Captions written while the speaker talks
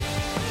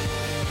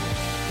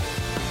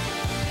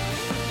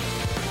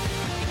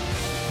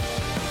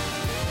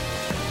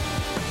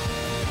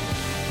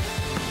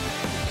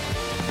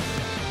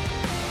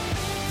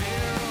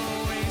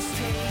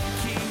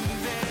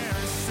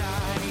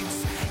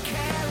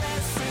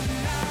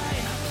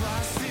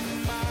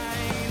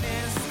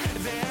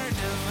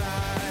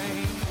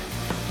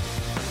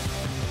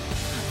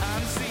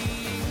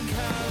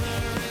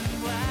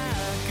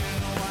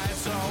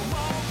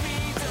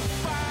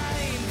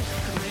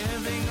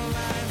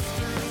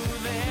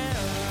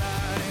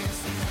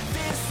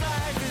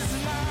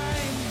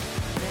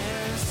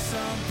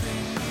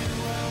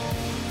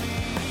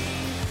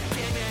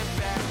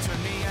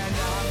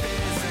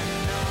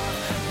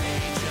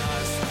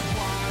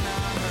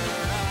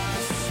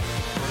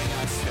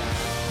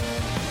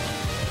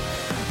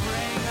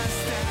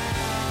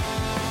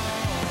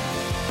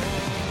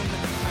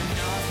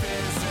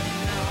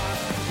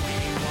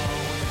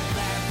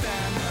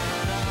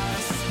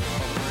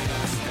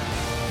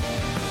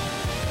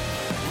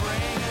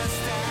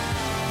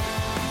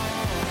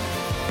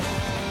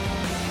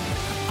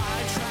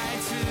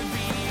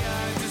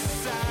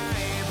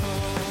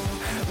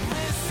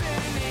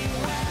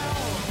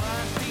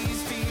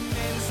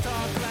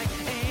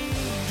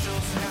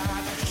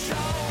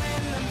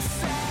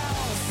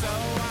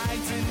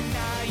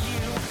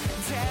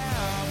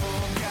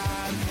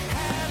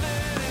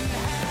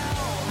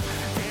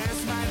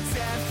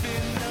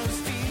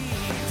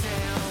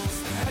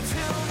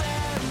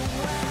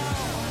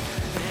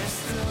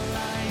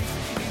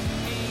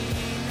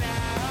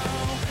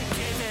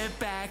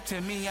back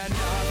to me. Enough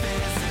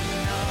is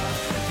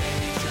enough.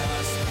 They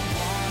just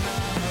wanna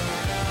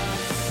hurt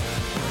us.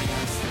 Bring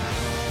us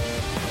down.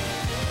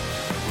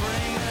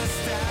 Bring us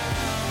down.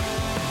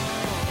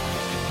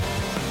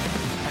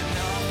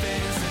 Enough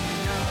is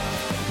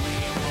enough. We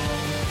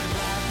won't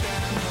let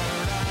them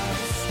hurt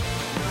us.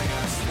 Bring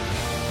us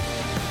down.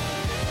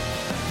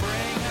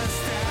 Bring us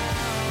down.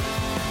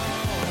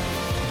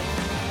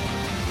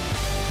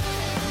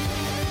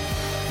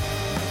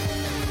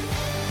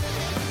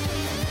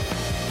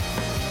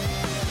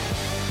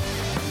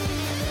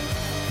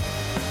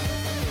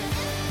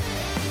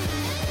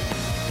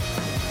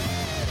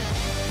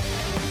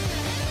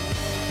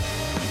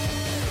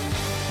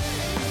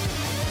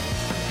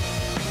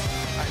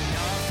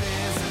 Enough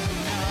is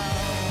enough.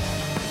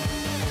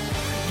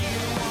 You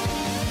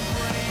won't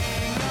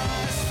bring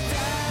us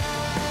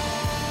down.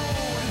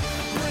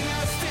 Bring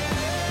us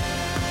down.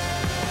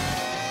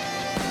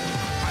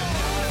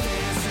 Enough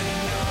is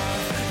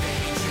enough.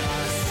 They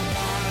just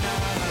wanna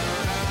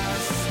hurt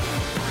us.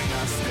 Bring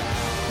us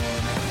down.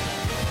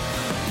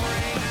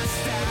 Bring us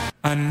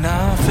down.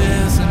 Enough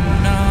is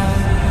enough.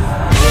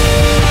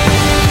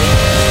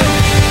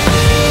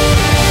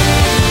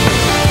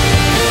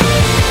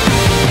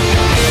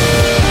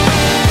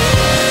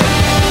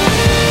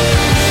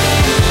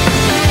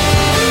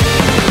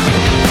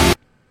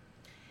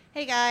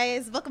 Hey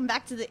guys, welcome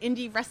back to the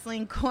Indie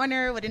Wrestling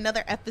Corner with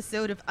another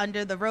episode of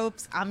Under the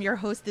Ropes. I'm your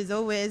host as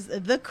always,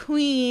 the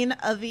queen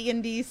of the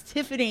indies,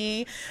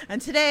 Tiffany. And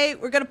today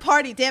we're going to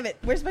party. Damn it,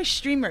 where's my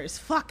streamers?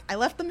 Fuck, I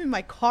left them in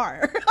my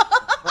car.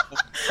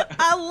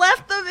 I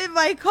left them in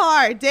my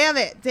car. Damn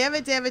it.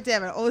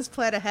 Always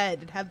plan ahead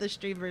and have the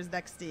streamers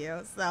next to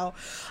you.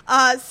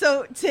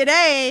 So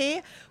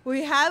today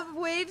we have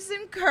Waves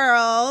and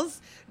Curls.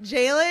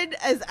 Jalen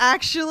is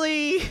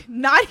actually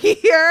not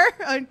here.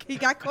 He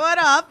got caught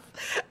up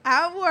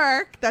at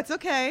work. That's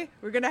okay.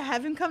 We're going to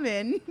have him come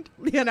in,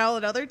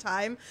 another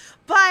time.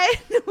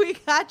 But we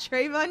got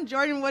Trayvon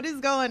Jordan. What is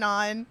going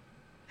on?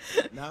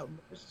 Not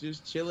much,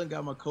 just chilling.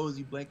 Got my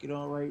cozy blanket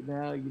on right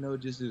now.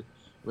 Just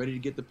ready to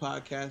get the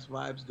podcast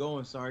vibes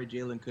going. Sorry,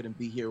 Jalen couldn't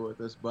be here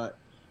with us, but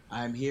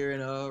I'm here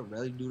and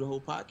ready to do the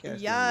whole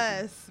podcast.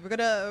 Yes, we're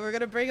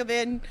gonna bring him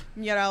in.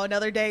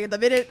 Another day. The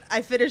minute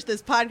I finish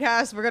this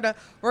podcast, we're gonna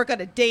work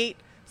on a date.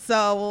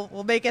 So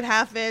we'll make it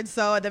happen.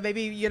 So then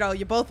maybe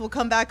you both will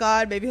come back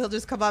on. Maybe he'll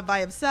just come on by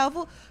himself.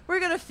 We're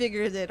gonna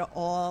figure it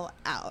all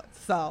out.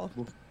 So.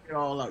 We'll figure it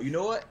all out. You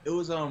know what? It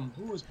was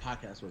whose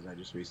podcast was I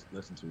just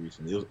listened to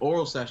recently? It was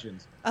Oral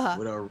Sessions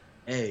with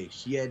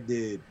she had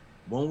did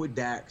one with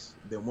Dax,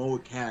 then one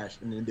with Cash,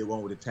 and then did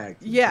one with a tag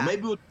team. Yeah. So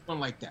maybe we'll do one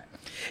like that.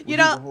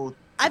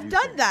 I've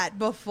done that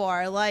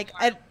before. Like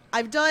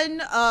I've done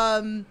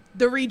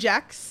the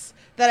rejects.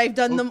 That I've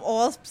done them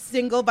all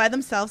single by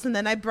themselves, and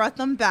then I brought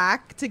them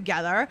back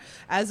together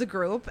as a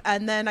group,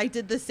 and then I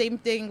did the same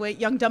thing with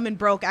Young, Dumb, and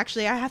Broke.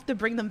 Actually, I have to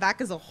bring them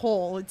back as a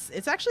whole.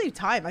 It's actually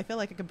time. I feel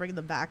like I can bring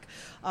them back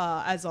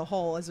as a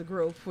whole, as a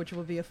group, which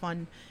will be a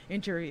fun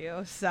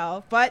interview.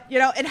 So, but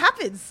it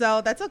happens, so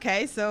that's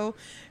okay. So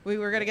we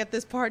were gonna get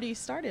this party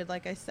started,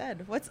 like I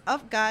said. What's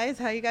up, guys?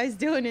 How you guys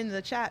doing in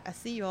the chat? I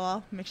see you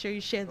all. Make sure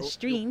you share the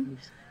stream.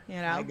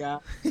 Hi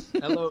guys.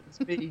 Hello, it's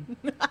me.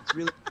 It's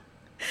really.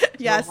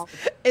 Yes,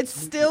 it's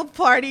still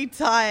party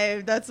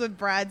time. That's what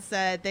Brad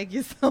said. Thank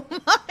you so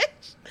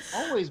much.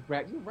 Always,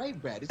 Brad. You're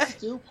right, Brad. It's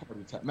still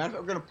party time. Matter of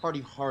fact, we're going to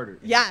party harder.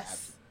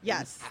 Yes.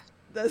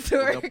 That's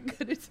what we're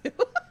going to do.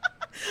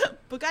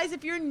 But guys,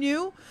 if you're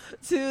new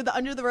to the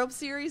Under the Rope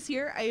series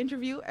here, I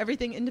interview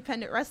everything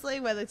independent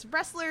wrestling, whether it's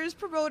wrestlers,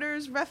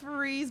 promoters,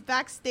 referees,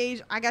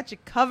 backstage. I got you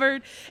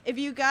covered. If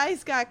you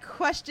guys got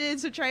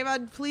questions for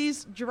Trayvon,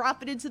 please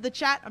drop it into the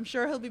chat. I'm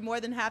sure he'll be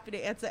more than happy to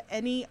answer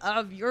any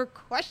of your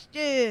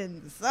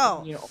questions.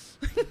 So,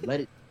 let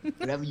it,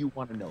 whatever you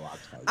want to know, I'll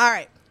tell you. All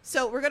right.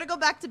 So we're going to go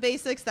back to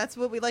basics. That's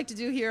what we like to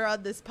do here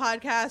on this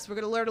podcast. We're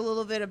going to learn a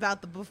little bit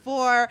about the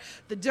before,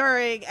 the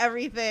during,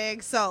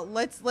 everything. So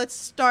let's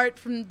start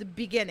from the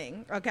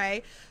beginning,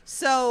 okay?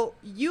 So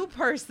you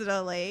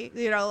personally,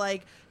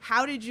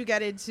 how did you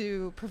get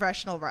into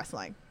professional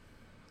wrestling?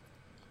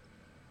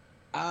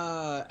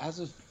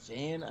 As a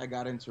fan, I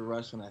got into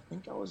wrestling. I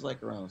think I was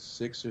like around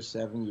 6 or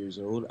 7 years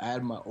old. I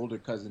had my older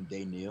cousin,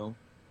 Daniel,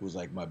 who was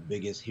like my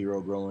biggest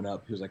hero growing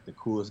up. He was like the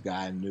coolest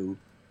guy I knew.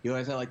 He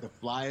always had like the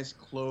flyest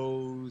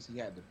clothes. He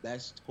had the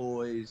best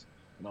toys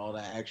and all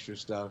that extra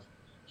stuff.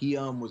 He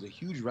was a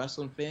huge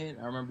wrestling fan.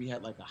 I remember he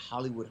had like a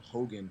Hollywood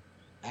Hogan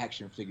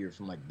action figure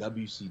from like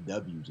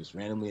WCW just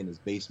randomly in his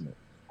basement.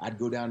 I'd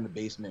go down in the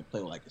basement,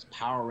 play with like his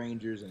Power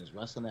Rangers and his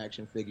wrestling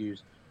action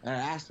figures. And I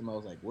asked him, I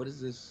was like, what is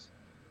this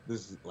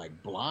like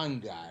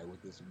blonde guy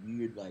with this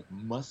weird like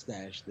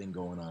mustache thing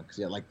going on? Because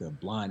he had like the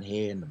blonde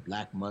hair and the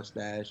black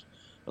mustache.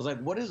 I was like,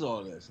 what is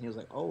all this? And he was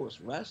like, oh, it's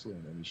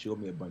wrestling. And he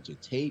showed me a bunch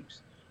of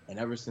tapes. And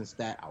ever since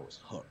that, I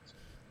was hooked.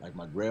 Like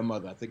my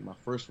grandmother, I think my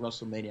first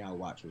WrestleMania I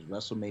watched was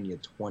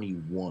WrestleMania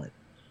 21.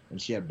 And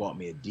she had bought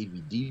me a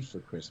DVD for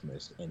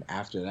Christmas. And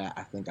after that,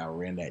 I think I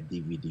ran that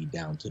DVD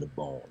down to the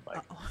bone.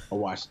 Like I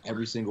watched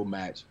every single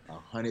match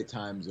 100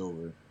 times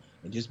over.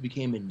 and just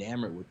became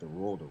enamored with the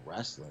world of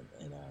wrestling.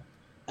 And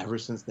ever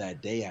since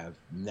that day, I've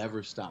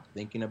never stopped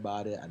thinking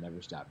about it. I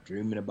never stopped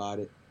dreaming about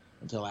it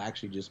until I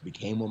actually just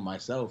became one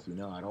myself. You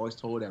know, I'd always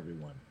told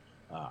everyone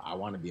I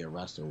want to be a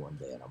wrestler one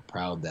day, and I'm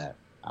proud that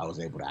I was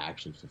able to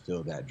actually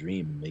fulfill that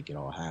dream and make it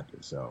all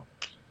happen. So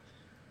it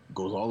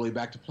goes all the way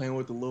back to playing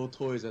with the little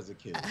toys as a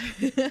kid.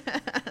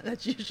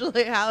 That's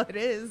usually how it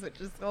is,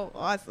 which is so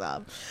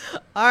awesome.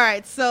 All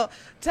right, so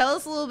tell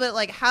us a little bit,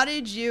 like, how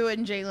did you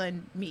and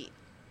Jalen meet?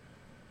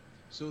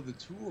 So the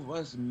two of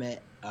us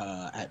met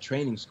at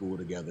training school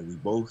together. We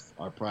both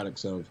are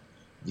products of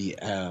the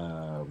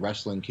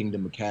Wrestling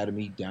Kingdom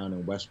Academy down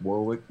in West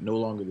Warwick. No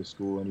longer the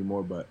school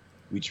anymore, but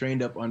we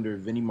trained up under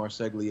Vinny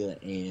Marseglia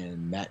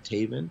and Matt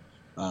Taven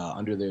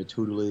under their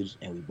tutelage,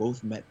 and we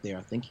both met there.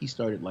 I think he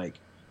started like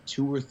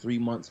 2 or 3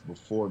 months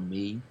before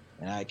me,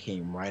 and I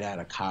came right out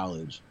of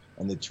college.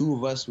 And the two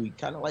of us, we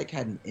kind of like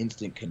had an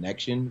instant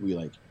connection. We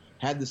like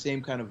had the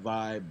same kind of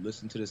vibe,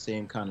 listened to the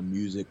same kind of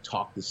music,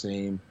 talked the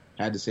same,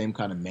 had the same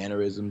kind of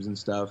mannerisms and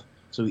stuff.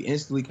 So we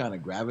instantly kind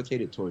of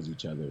gravitated towards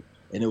each other.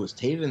 And it was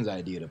Taven's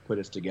idea to put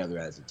us together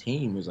as a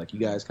team. It was like, you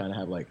guys kind of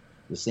have like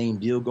the same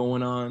deal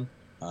going on.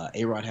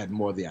 A-Rod had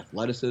more of the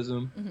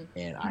athleticism,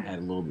 and I had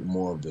a little bit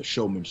more of the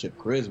showmanship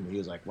charisma. He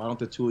was like, why don't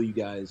the two of you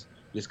guys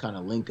just kind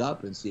of link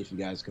up and see if you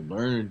guys can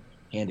learn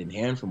hand in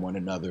hand from one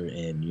another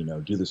and, you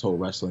know, do this whole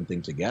wrestling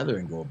thing together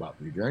and go about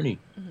your journey.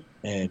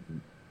 And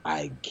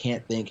I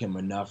can't thank him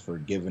enough for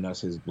giving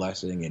us his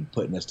blessing and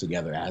putting us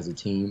together as a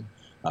team,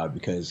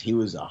 because he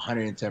was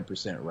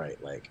 110% right.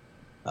 Like,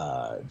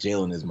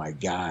 Jalen is my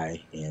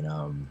guy,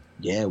 and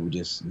yeah, we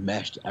just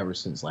meshed ever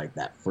since like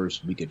that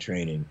first week of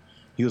training.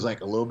 He was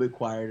like a little bit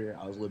quieter.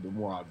 I was a little bit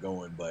more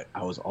outgoing, but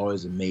I was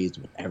always amazed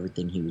with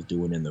everything he was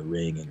doing in the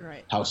ring and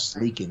how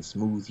sleek and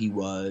smooth he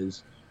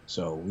was.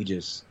 So we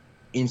just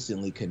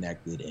instantly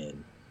connected,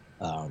 and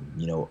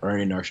you know,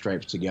 earning our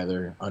stripes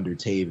together under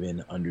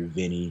Taven, under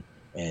Vinny,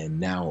 and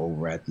now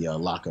over at the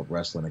Lockup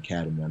Wrestling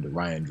Academy under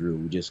Ryan Drew.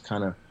 We just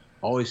kind of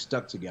always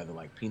stuck together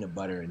like peanut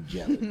butter and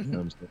jelly. You know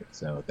what I'm saying?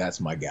 So that's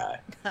my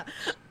guy.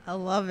 I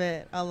love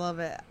it. I love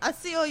it. I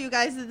see all you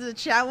guys in the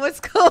chat. What's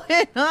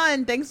going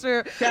on? Thanks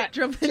for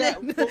jumping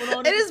in.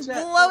 It is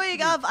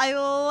blowing up. I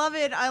love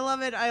it. I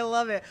love it. I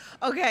love it.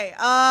 Okay.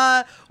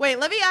 Wait,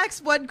 let me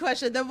ask one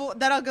question.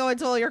 Then I'll go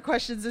into all your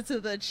questions into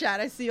the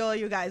chat. I see all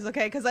you guys.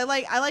 Okay. Cause I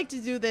like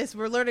to do this.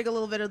 We're learning a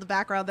little bit of the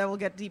background. Then we'll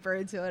get deeper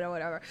into it or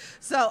whatever.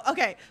 So,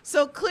 okay.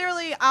 So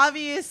clearly,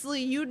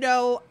 obviously, you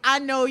know, I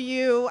know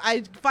you.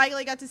 I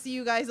finally got to see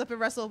you guys up at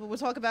Wrestle Open. We'll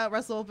talk about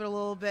Wrestle Open a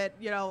little bit,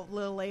 you know, a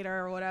little later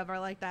or whatever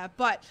like that.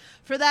 But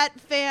for that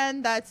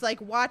fan that's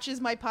like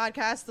watches my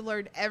podcast to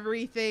learn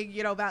everything,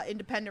 you know, about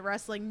independent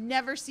wrestling,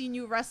 never seen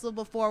you wrestle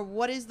before,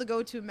 what is the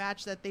go-to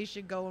match that they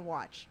should go and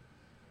watch?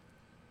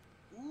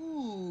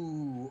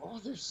 Ooh,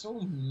 oh, there's so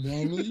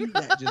many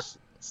that just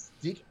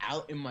stick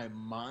out in my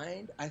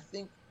mind. I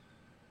think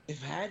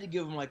if I had to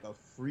give them like a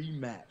free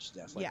match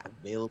that's like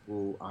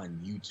available on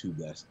YouTube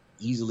that's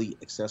easily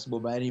accessible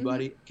by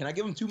anybody, can I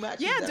give them 2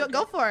 matches? Yeah,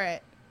 go for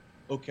it.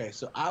 Okay,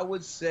 so I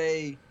would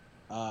say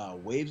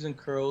Waves and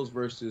Curls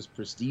versus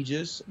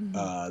Prestigious.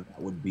 That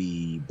would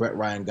be Brett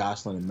Ryan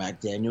Gosselin and Mac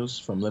Daniels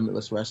from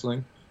Limitless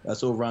Wrestling.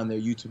 That's over on their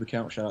YouTube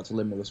account. Shout out to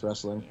Limitless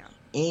Wrestling.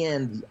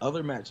 And the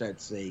other match I'd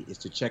say is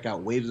to check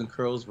out Waves and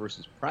Curls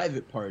versus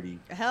Private Party.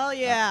 Hell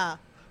yeah.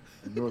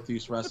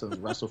 Northeast Wrestling's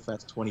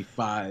WrestleFest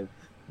 25.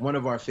 One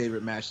of our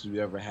favorite matches we've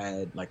ever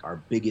had, like our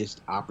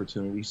biggest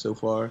opportunity so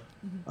far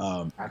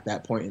at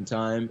that point in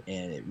time.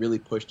 And it really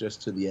pushed us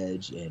to the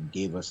edge and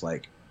gave us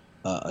like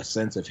a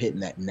sense of hitting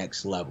that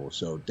next level.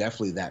 So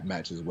definitely that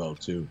match as well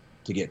too,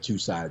 to get 2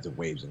 sides of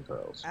Waves and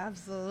Curls.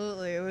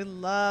 Absolutely. We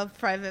love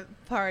Private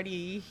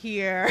Party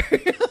here.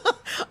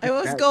 I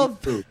always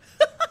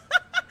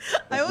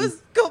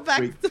go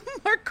back to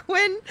Mark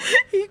Quinn.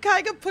 He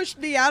kind of pushed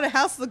me out of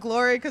House of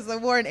Glory because I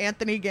wore an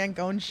Anthony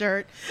Gangone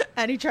shirt,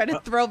 and he tried to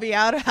throw me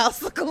out of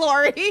House of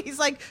Glory. He's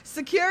like,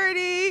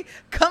 security,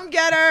 come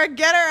get her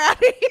out of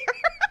here.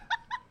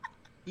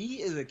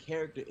 He is a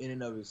character in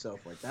and of himself.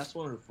 Like, that's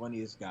one of the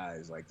funniest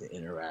guys like to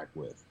interact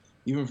with.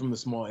 Even from the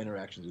small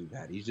interactions we've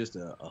had, he's just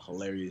a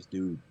hilarious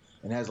dude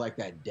and has like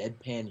that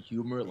deadpan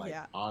humor like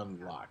on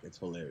lock. It's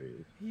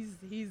hilarious.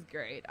 He's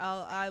great.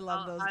 I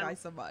love those guys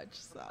so much.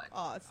 So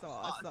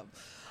awesome.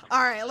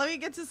 All right, let me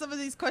get to some of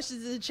these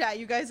questions in the chat.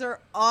 You guys are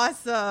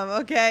awesome.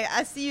 Okay,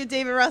 I see you,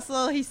 David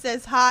Russell. He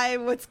says, hi,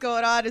 what's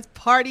going on? It's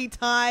party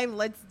time.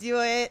 Let's do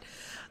it.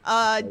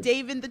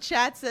 Dave in the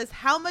chat says,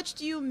 how much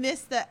do you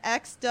miss the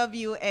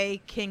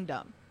XWA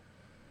Kingdom?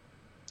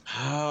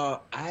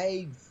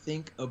 I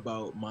think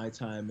about my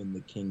time in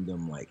the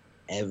Kingdom like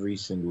every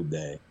single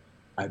day.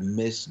 I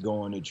miss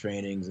going to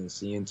trainings and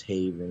seeing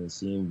Taven and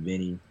seeing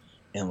Vinny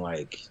and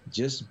like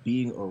just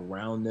being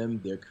around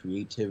them, their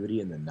creativity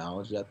and the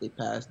knowledge that they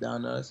pass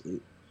down to us.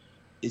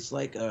 It's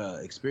like a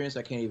experience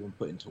I can't even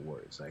put into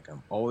words. Like,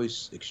 I'm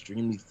always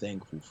extremely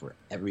thankful for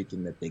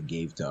everything that they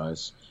gave to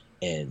us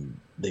and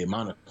the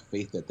amount of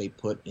faith that they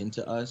put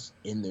into us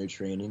in their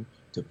training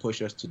to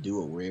push us to do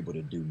what we're able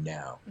to do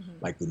now.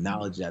 Mhm. Like the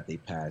knowledge that they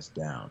passed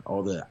down,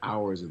 all the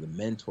hours of the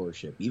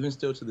mentorship, even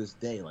still to this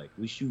day, like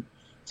we shoot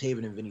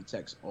Taven and Vinny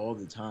texts all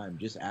the time,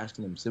 just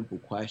asking them simple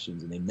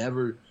questions, and they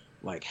never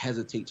like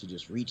hesitate to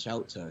just reach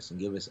out to us and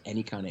give us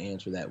any kind of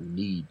answer that we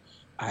need.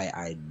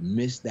 I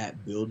miss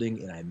that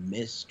building, and I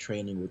miss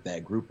training with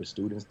that group of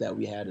students that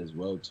we had as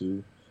well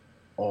too,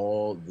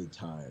 all the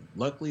time.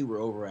 Luckily,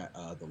 we're over at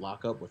the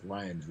lockup with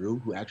Ryan Drew,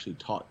 who actually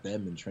taught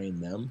them and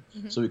trained them.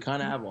 Mhm. So we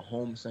kind of have a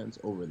home sense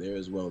over there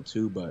as well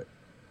too. But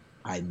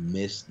I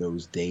miss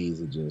those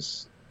days of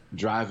just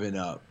driving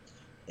up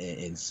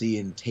and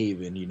seeing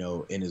Taven, you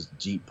know, in his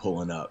Jeep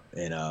pulling up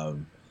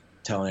and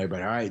telling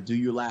everybody, all right, do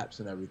your laps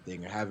and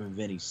everything, or having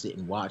Vinny sit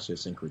and watch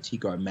us and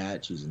critique our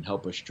matches and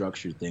help us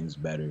structure things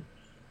better.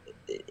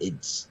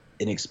 It's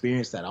an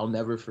experience that I'll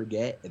never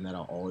forget and that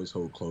I'll always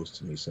hold close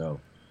to me. So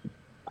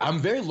I'm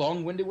very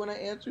long-winded when I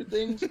answer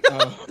things.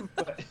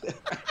 But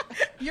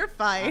You're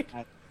fine.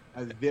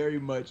 I very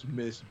much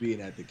miss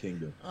being at the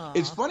Kingdom. Aw.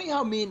 It's funny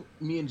how me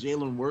and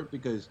Jalen work,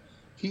 because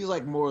he's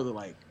like more of the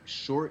like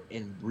short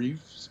and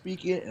brief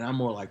speaking, and I'm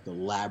more like the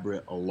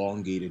elaborate,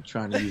 elongated,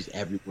 trying to use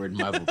every word in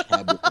my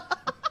vocabulary.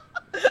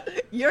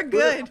 You're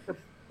good.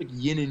 Like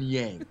yin and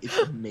yang. It's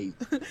amazing.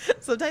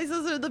 Sometimes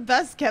those are the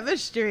best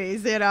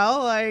chemistries, you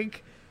know?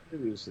 Like,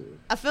 Seriously.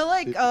 I feel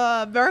like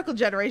Miracle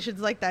Generation's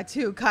like that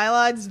too.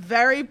 Kylon's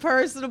very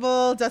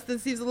personable. Dustin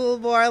seems a little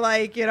more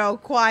like, you know,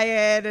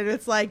 quiet, and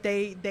it's like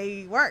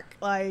they work.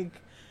 Like,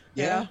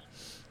 Yeah.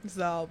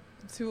 So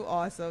too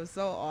awesome.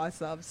 So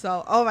awesome.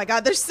 So, oh my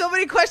God, there's so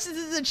many questions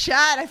in the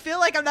chat. I feel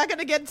like I'm not going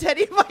to get to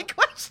any of my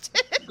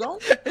questions. Go.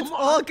 It's Come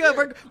on. all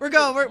good. We're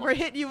going. We're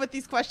hitting you with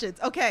these questions.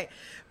 Okay.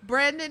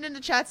 Brandon in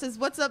the chat says,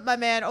 "What's up, my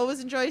man?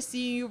 Always enjoy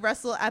seeing you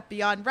wrestle at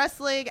Beyond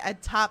Wrestling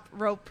at Top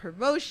Rope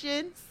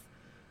Promotions."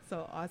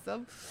 So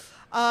awesome.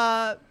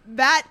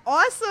 Matt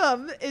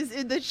Awesome is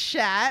in the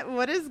chat.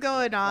 What is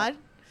going on?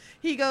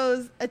 He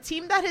goes, "A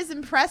team that has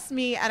impressed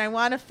me and I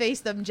want to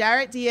face them.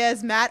 Jarrett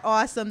Diaz, Matt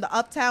Awesome, the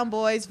Uptown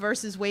Boys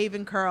versus Wave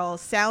and Curl.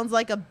 Sounds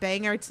like a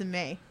banger to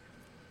me."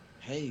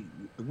 Hey,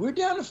 we're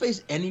down to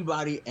face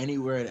anybody,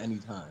 anywhere, at any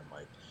time.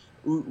 Like,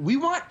 we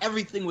want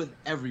everything with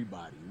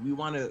everybody. We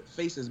want to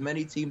face as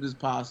many teams as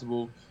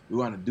possible. We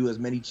want to do as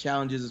many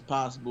challenges as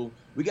possible.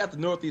 We got the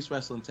Northeast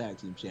Wrestling Tag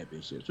Team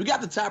Championships. We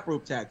got the Top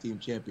Rope Tag Team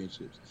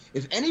Championships.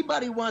 If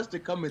anybody wants to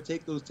come and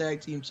take those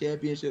Tag Team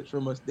Championships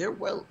from us, they're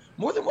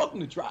more than welcome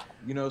to try.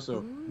 You know,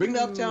 so bring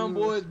the Uptown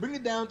Boys, bring the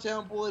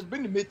Downtown Boys,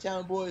 bring the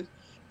Midtown Boys,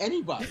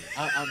 anybody.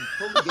 I'm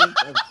totally game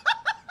for everything.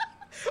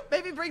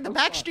 Maybe bring the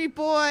Backstreet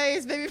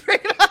Boys. Maybe bring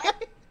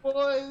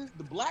Boys,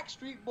 the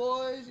Blackstreet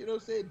Boys, you know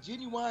what I'm saying?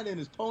 Genuine and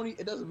his pony,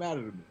 it doesn't matter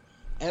to me.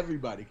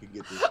 Everybody can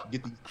get these.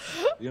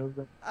 You know what I'm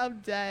saying? I'm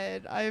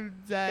dead. I'm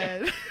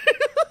dead.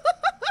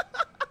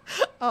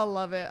 I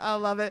love it. I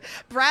love it.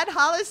 Brad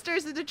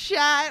Hollister's in the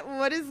chat.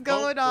 What is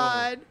going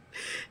on?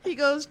 He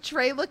goes,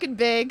 "Trey looking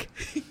big."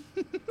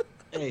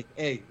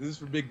 Hey, this is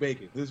for Big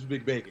Bacon. This is for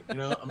Big Bacon. You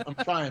know, I'm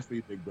trying for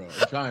you, big bro.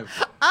 I'm trying for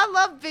you. I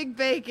love Big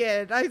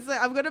Bacon.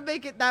 I'm gonna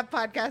make it that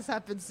podcast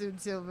happen soon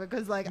too,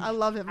 because like I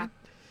love him.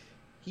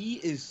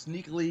 He is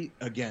sneakily,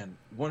 again,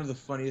 one of the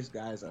funniest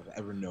guys I've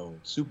ever known.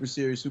 Super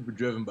serious, super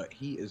driven, but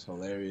he is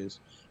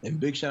hilarious. And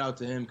big shout out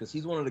to him, because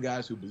he's one of the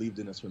guys who believed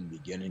in us from the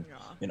beginning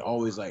and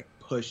always like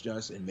pushed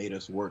us and made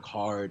us work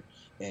hard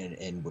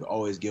and would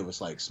always give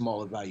us like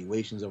small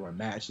evaluations of our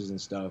matches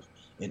and stuff,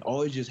 and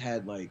always just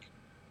had like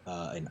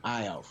an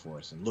eye out for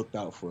us and looked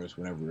out for us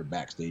whenever we were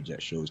backstage at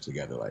shows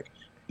together. Like,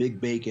 Big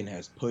Bacon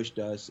has pushed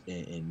us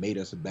and made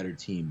us a better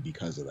team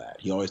because of that.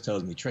 He always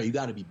tells me, "Trey, you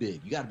got to be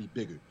big. You got to be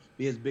bigger.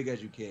 Be as big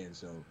as you can."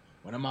 So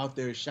when I'm out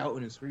there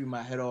shouting and screaming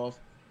my head off,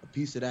 a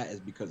piece of that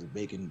is because of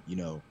Bacon, you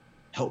know,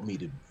 helped me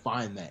to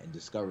find that and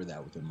discover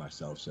that within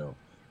myself. So,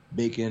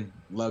 Bacon,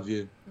 love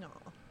you. No,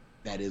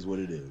 That is what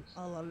it is.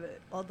 I love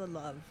it. All the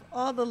love.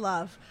 All the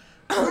love.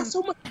 I got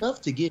so much love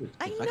to give.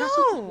 I got so much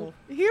know.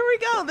 Here we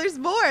go. There's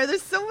more.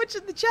 There's so much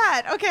in the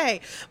chat.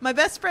 Okay. My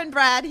best friend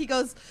Brad, he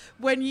goes,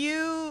 when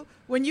you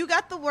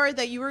got the word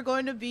that you were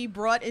going to be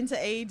brought into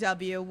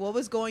AEW, what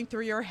was going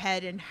through your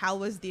head and how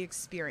was the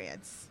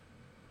experience?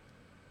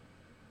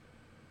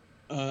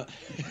 It's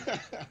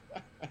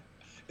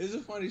a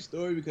funny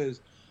story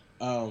because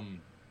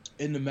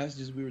in the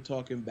messages we were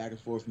talking back and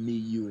forth, me,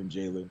 you, and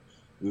Jalen,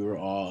 we were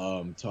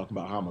all talking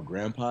about how I'm a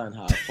grandpa and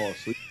how I fall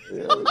asleep.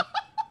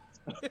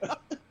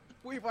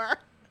 We were.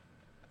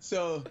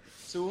 So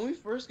when we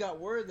first got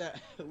word that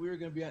we were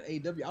going to be on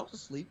AEW, I was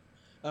asleep.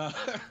 I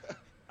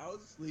was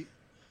asleep,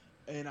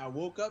 and I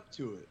woke up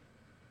to it,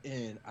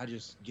 and I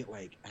just get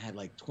I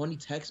had 20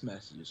 text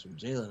messages from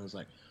Jalen. I was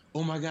like,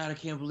 "Oh my God, I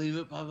can't believe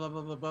it!" Blah blah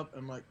blah blah blah.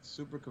 I'm like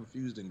super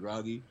confused and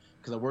groggy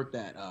because I worked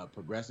at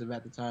Progressive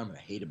at the time and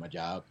I hated my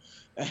job,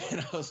 and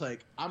I was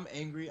like, "I'm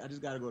angry. I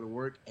just got to go to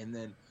work." And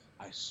then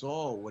I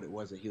saw what it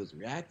was that he was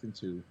reacting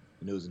to,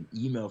 and it was an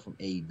email from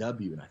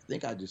AEW, and I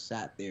think I just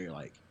sat there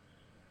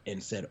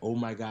and said, oh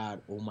my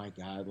God,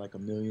 like a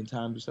million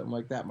times or something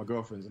like that. My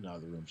girlfriend's in the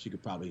other room. She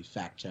could probably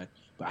fact check.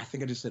 But I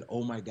think I just said,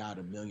 oh my God,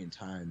 a million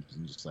times,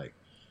 and just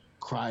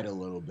cried a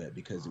little bit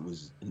because it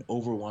was an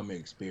overwhelming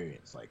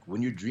experience. Like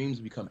when your dreams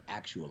become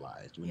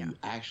actualized, when you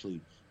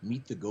actually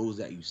meet the goals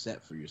that you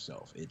set for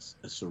yourself, it's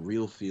a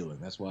surreal feeling.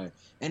 That's why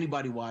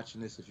anybody watching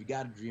this, if you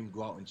got a dream,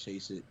 go out and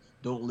chase it.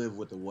 Don't live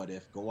with a what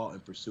if. Go out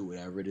and pursue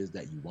whatever it is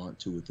that you want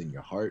to within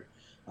your heart.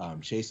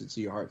 Chase it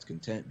to your heart's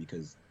content,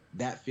 because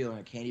that feeling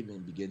I can't even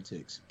begin to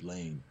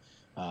explain.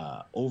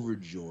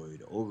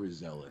 Overjoyed,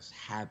 overzealous,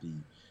 happy,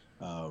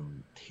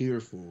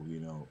 tearful,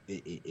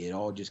 it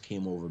all just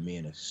came over me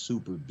in a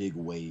super big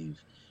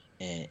wave,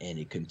 and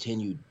it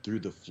continued through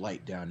the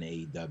flight down to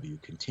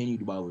AEW,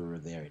 continued while we were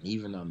there, and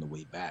even on the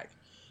way back.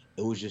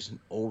 It was just an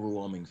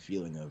overwhelming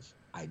feeling of,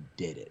 I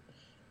did it.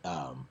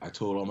 I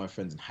told all my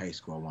friends in high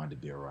school I wanted to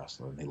be a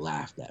wrestler, and they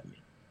laughed at me.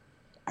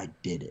 I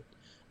did it.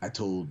 I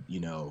told,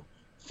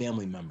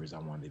 family members I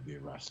wanted to be a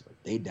wrestler.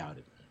 They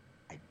doubted me.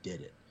 I did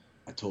it.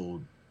 I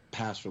told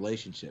past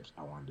relationships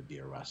I wanted to be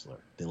a wrestler.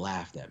 They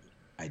laughed at me.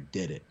 I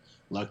did it.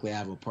 Luckily, I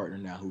have a partner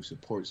now who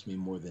supports me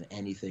more than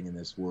anything in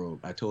this world.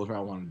 I told her I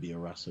wanted to be a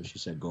wrestler. She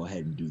said, go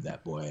ahead and do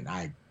that, boy. And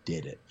I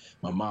did it.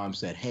 My mom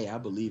said, hey, I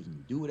believe in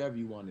you. Do whatever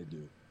you want to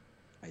do.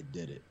 I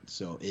did it.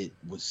 So it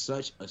was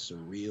such a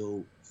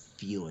surreal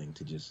feeling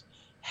to just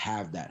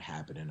have that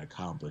happen and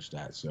accomplish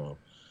that. So,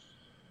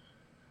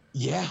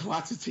 yeah,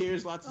 lots of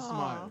tears, lots of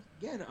smiles.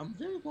 Again, I'm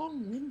very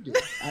long-winded.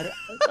 I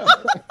don't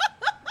know.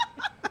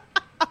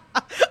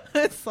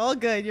 It's all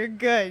good. You're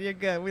good. You're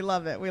good. We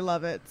love it. We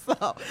love it.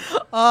 So,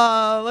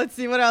 let's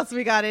see what else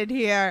we got in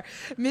here.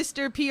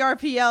 Mr.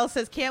 PRPL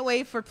says, can't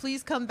wait for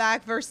Please Come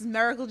Back versus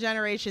Miracle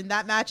Generation.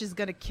 That match is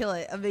going to kill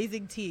it.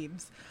 Amazing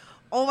teams.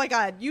 Oh my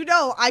God.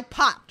 I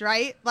popped,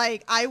 right?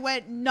 Like, I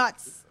went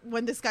nuts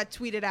when this got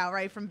tweeted out,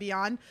 right, from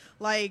Beyond.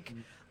 Like,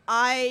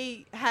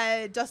 I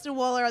had Dustin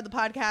Waller on the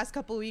podcast a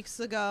couple of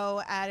weeks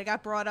ago, and it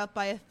got brought up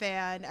by a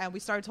fan, and we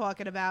started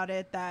talking about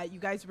it, that you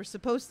guys were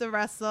supposed to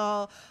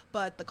wrestle,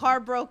 but the car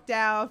broke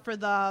down for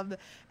them,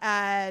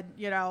 and,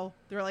 they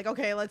were like,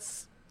 okay,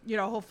 let's,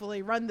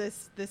 hopefully run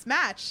this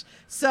match.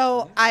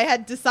 So I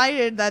had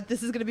decided that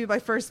this is going to be my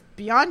first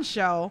Beyond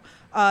show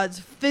to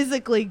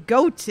physically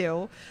go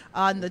to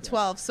on the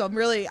 12th. So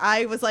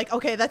I was like,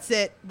 okay, that's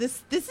it.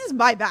 This is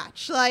my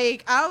match.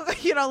 Like,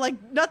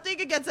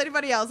 nothing against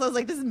anybody else. I was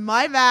like, this is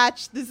my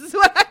match. This is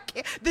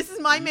what this is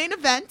my main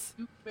event.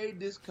 You made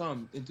this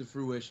come into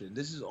fruition.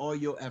 This is all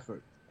your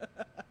effort.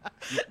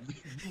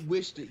 you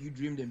wished it, you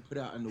dreamed it, and put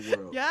out in the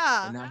world.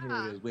 Yeah. And now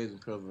here it is, Waves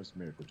and Curls vs.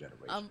 Miracle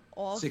Generation.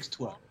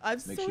 6/12. I'm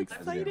so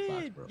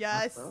excited.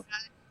 Yes.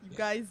 You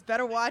guys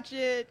better watch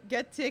it.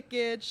 Get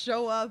tickets.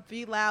 Show up.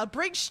 Be loud.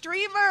 Bring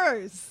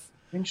streamers.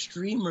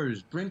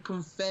 Bring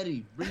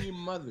confetti. Bring your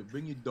mother.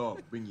 Bring your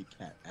dog. Bring your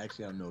cat.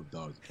 Actually, I don't know if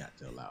dogs and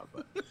cats are allowed,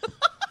 but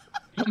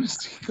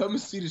come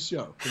and see the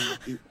show.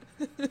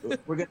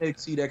 We're gonna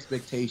exceed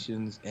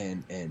expectations,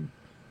 and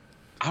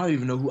I don't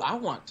even know who I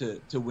want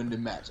to win the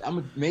match.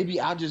 Maybe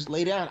I'll just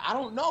lay down. I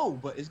don't know,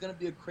 but it's gonna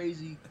be a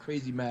crazy,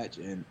 crazy match,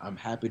 and I'm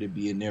happy to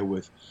be in there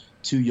with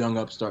two young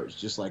upstarts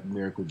just like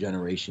Miracle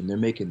Generation. They're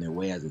making their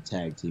way as a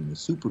tag team.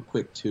 It's super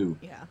quick too.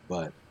 Yeah.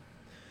 But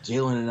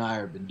Jalen and I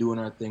have been doing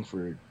our thing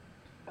for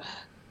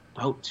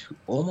about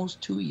almost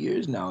 2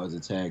 years now as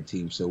a tag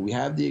team. So we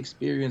have the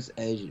experience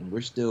edge, and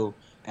we're still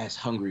as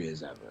hungry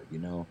as ever.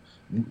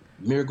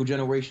 Miracle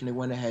Generation, they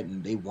went ahead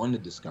and they won the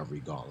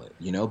Discovery Gauntlet,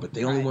 but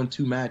they only won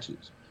 2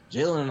 matches.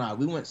 Jalen and I,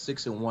 we went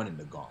 6-1 in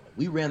the Gauntlet.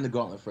 We ran the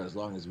Gauntlet for as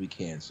long as we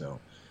can. So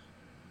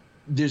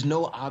there's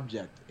no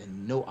object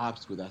and no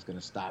obstacle that's going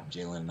to stop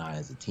Jalen and I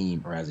as a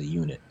team or as a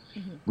unit.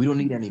 Mm-hmm. We don't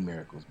need any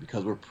miracles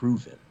because we're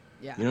proven.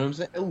 Yeah. You know what I'm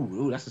saying?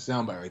 Ooh, that's a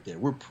soundbite right there.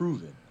 We're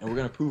proven, and we're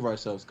going to prove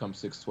ourselves come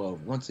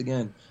 6/12 once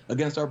again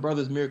against our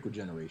brothers Miracle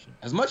Generation.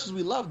 As much as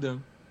we love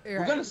them,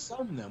 we're going to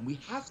sun them. We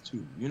have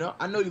to.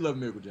 I know you love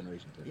Miracle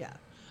Generation. Yeah.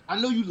 I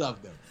know you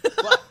love them,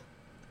 but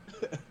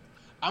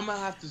I'm going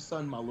to have to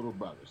sun my little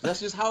brothers. That's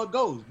just how it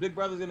goes. Big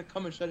brother's going to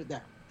come and shut it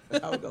down.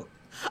 That's how it goes.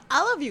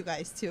 I love you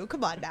guys too.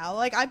 Come on now.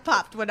 Like, I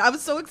popped when I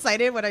was so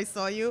excited when I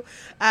saw you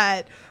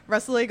at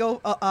Wrestling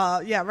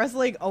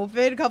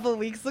Open a couple of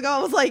weeks ago.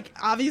 I was like,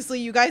 obviously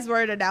you guys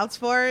weren't announced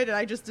for it, and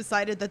I just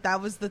decided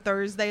that was the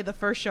Thursday, the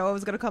first show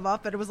was going to come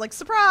up, and it was like,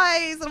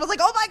 surprise! And I was like,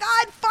 oh my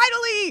God,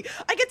 finally!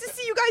 I get to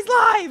see you guys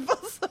live! I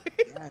was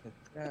like,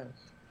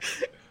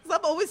 yes.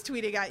 I'm always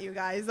tweeting at you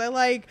guys.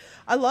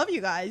 I love you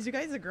guys. You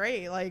guys are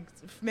great. Like,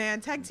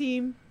 man, tag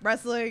team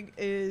wrestling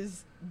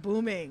is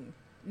booming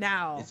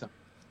now. It's on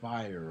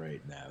fire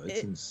right now. It's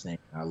insane.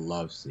 I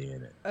love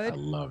seeing it. I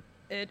love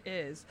it. It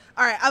is.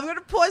 All right, I'm going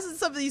to pause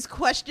some of these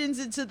questions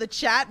into the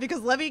chat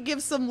because let me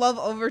give some love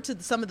over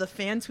to some of the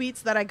fan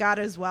tweets that I got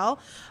as well.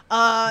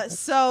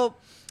 So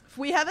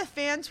we have a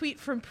fan tweet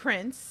from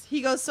Prince.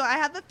 He goes, so I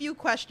have a few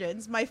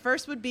questions. My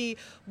first would be,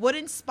 what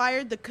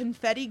inspired the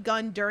confetti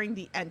gun during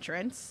the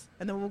entrance?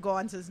 And then we'll go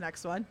on to this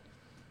next one.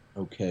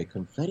 Okay,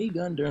 confetti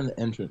gun during the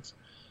entrance.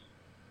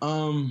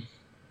 I'm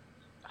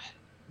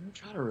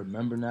trying to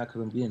remember now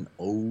because I'm getting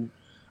old.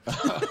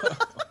 I'm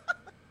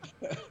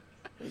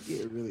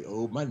getting really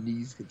old. My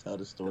niece can tell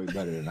the story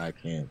better than I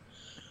can.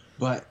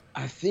 But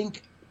I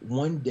think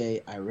one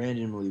day I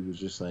randomly was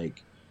just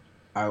like,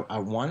 I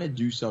want to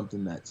do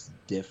something that's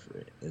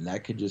different, and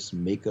that could just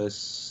make us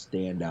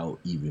stand out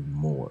even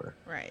more.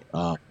 Right.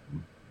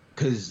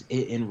 Because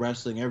in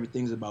wrestling,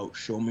 everything's about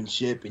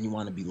showmanship, and you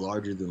want to be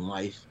larger than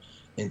life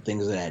and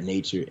things of that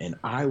nature. And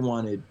I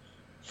wanted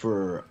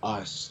for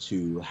us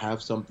to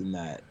have something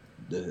that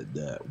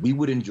we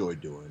would enjoy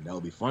doing. That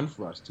would be fun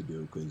for us to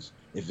do. Because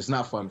if it's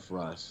not fun for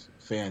us,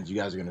 fans, you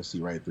guys are gonna see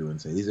right through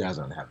and say these guys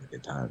aren't having a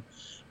good time.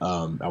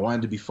 I wanted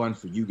it to be fun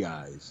for you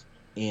guys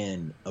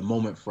and a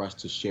moment for us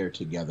to share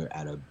together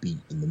at a beat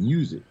in the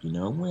music. You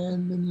know,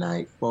 when the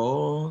night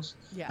falls.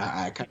 Yeah.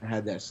 I kind of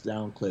had that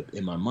sound clip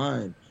in my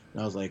mind,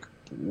 and I was like,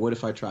 what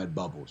if I tried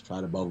Bubbles?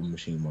 Tried a bubble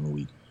machine 1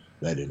 week.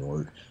 That didn't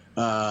work.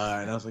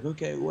 And I was like,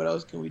 okay, what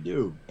else can we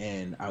do?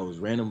 And I was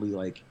randomly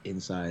like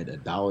inside a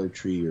Dollar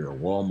Tree or a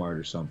Walmart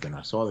or something.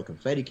 I saw the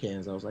confetti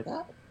cans. I was like,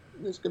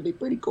 this could be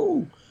pretty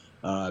cool.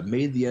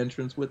 Made the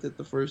entrance with it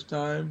the first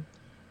time,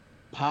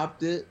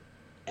 popped it.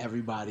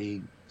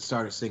 Everybody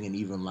started singing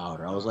even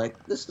louder. I was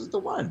like, this is the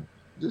one.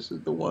 This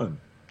is the one.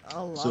 I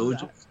love So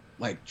that. just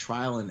like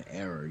trial and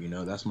error, you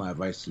know, that's my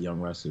advice to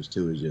young wrestlers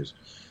too, is just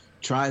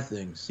try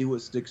things, see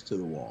what sticks to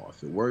the wall.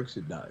 If it works,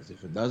 it does.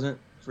 If it doesn't,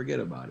 forget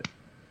about it.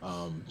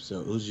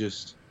 So it was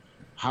just,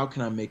 how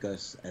can I make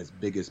us as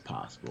big as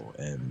possible?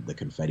 And the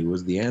confetti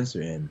was the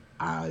answer. And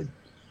I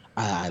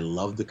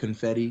love the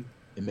confetti.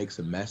 It makes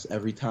a mess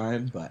every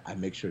time, but I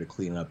make sure to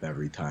clean it up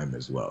every time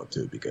as well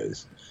too,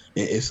 because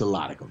it's a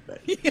lot of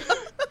confetti.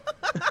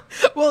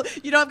 Well,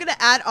 you know, I'm going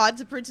to add on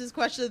to Prince's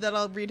question, then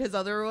I'll read his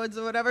other ones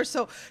or whatever.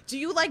 So do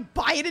you like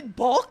buy it in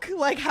bulk?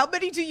 Like, how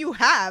many do you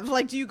have?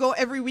 Like, do you go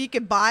every week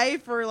and buy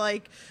for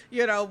like,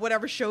 you know,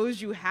 whatever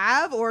shows you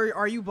have, or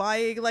are you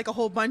buying like a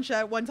whole bunch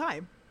at one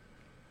time?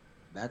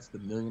 That's the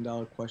 $1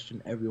 million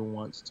question everyone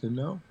wants to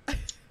know.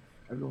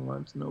 Everyone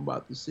wants to know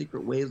about the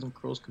secret Waves and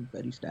Curls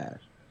confetti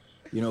stash.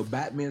 You know,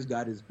 Batman's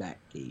got his Bat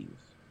Cave.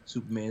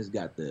 Superman's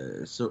got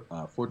the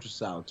Fortress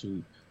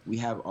Solitude. We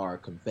have our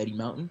confetti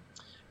mountain.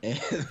 And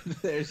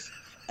there's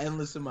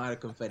endless amount of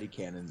confetti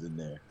cannons in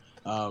there.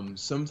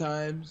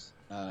 Sometimes,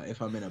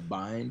 if I'm in a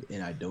bind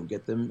and I don't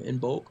get them in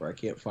bulk, or I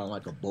can't find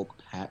like a bulk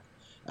pack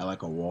at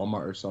like a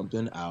Walmart or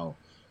something, I'll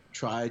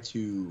try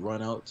to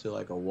run out to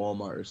like a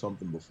Walmart or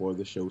something before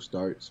the show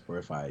starts. Or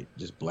if I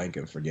just blank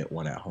and forget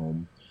one at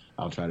home,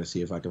 I'll try to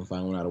see if I can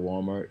find one at a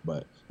Walmart.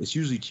 But it's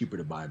usually cheaper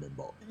to buy them in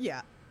bulk.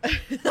 Yeah,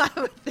 I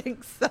would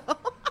think so.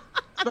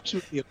 Especially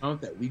with the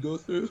amount that we go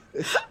through.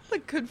 The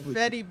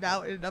confetti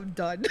mountain, I'm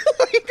done.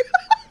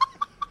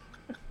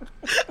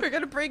 We're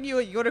gonna bring you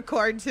a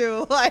unicorn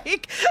too,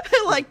 like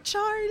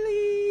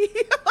Charlie.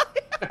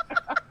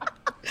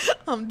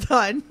 I'm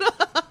done.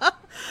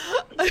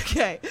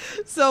 Okay,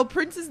 so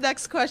Prince's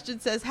next question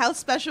says, how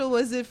special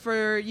was it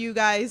for you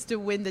guys to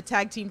win the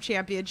tag team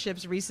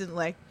championships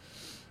recently?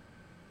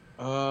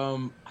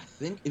 I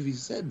think if he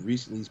said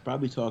recently, he's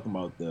probably talking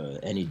about the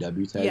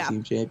NEW tag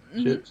team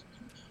championships.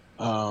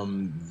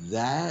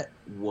 That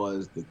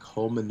was the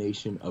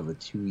culmination of a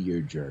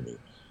 2-year journey.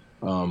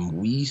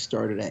 We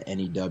started at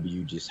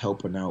NEW just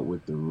helping out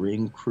with the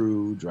ring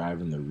crew,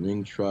 driving the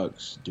ring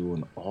trucks,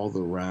 doing all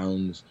the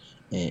rounds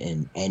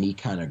and any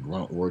kind of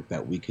grunt work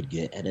that we could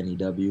get at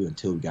NEW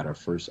until we got our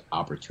first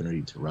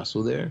opportunity to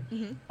wrestle there.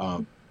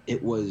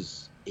 It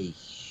was a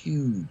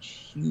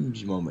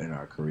huge moment in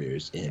our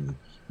careers, and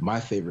my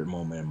favorite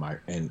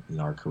moment in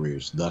our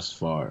careers thus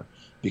far,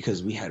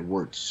 because we had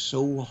worked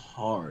so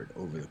hard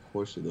over the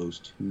course of those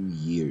 2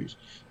 years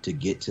to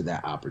get to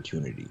that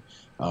opportunity.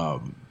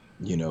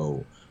 You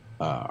know,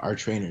 our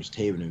trainers,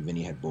 Taven and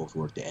Vinny, had both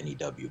worked at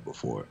NEW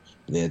before.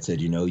 They had said,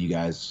 you know, you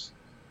guys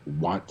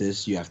want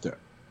this, you have to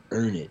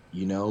earn it,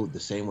 you know,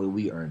 the same way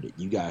we earned it.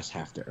 You guys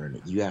have to earn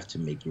it. You have to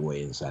make your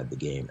way inside the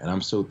game. And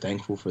I'm so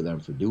thankful for them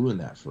for doing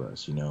that for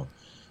us, you know,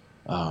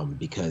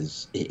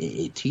 because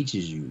it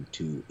teaches you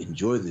to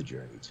enjoy the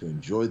journey, to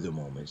enjoy the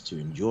moments, to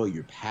enjoy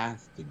your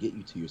path to get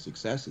you to your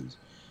successes.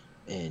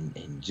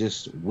 And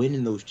just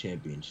winning those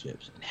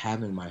championships and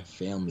having my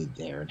family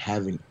there and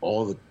having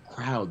all the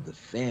crowd, the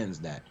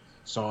fans that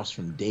saw us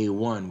from day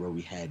one, where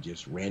we had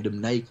just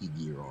random Nike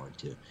gear on,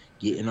 to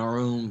getting our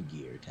own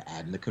gear, to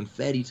adding the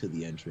confetti to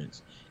the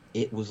entrance.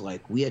 It was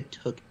like we had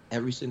took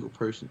every single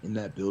person in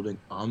that building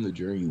on the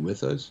journey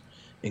with us,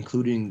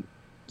 including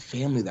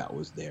family that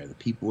was there, the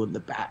people in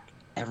the back.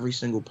 Every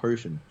single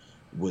person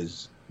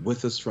was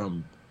with us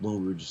from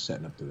when we were just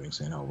setting up the ring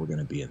saying, oh, we're going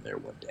to be in there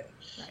one day,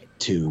 Right.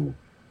 to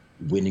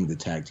winning the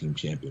tag team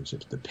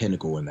championships, the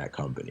pinnacle in that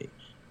company.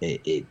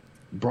 It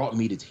brought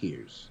me to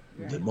tears.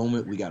 Right. The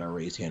moment we got our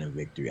raised hand in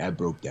victory, I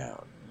broke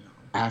down.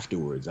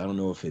 Afterwards, I don't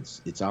know if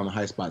it's on the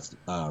High Spots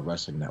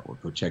Wrestling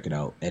Network. Go check it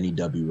out,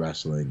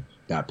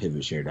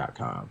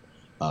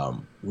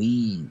 newwrestling.pivotshare.com.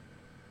 We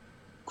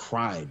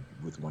cried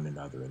with one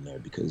another in there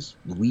because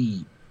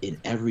we, in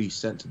every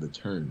sense of the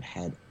term,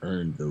 had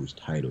earned those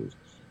titles.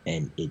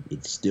 And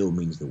it still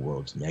means the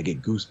world to me. I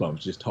get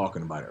goosebumps just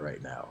talking about it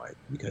right now, like,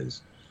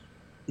 because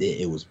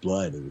it was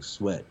blood, it was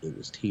sweat, it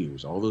was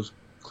tears, all those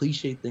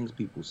cliche things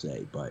people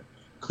say, but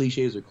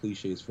cliches are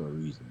cliches for a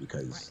reason,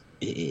 because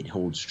it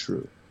holds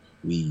true.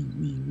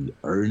 we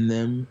earned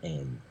them,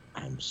 and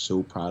I'm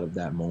so proud of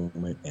that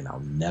moment, and I'll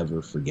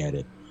never forget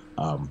it.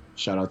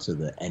 Shout out to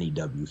the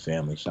NEW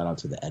family. Shout out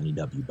to the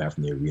NEW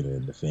Bethany Arena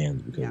and the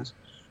fans, because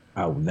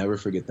I will never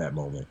forget that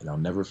moment, and I'll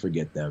never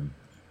forget them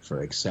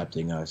for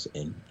accepting us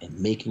and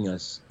making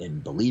us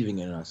and believing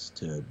in us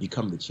to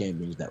become the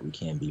champions that we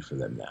can be for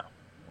them now.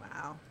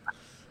 Wow.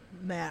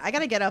 Man, I got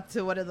to get up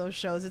to one of those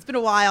shows. It's been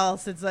a while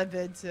since I've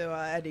been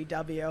to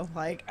NEW.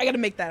 Like, I got to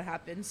make that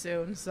happen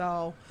soon.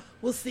 So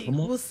we'll see.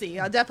 We'll see.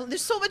 I'll definitely.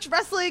 There's so much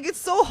wrestling.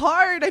 It's so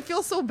hard. I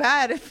feel so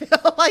bad. I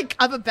feel like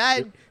I'm a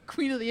bad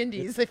queen of the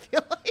indies. I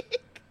feel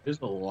like.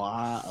 There's a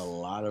lot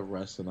of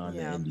wrestling on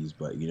the indies,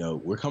 but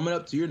we're coming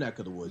up to your neck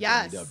of the woods.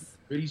 Yes. NEW,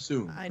 pretty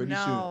soon. I Soon.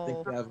 know. I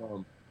think we have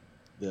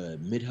the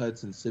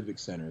Mid-Hudson Civic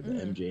Center, the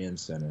MJN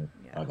Center.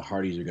 The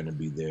Hardys are going to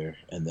be there,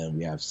 and then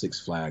we have Six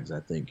Flags, I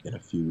think, in a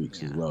few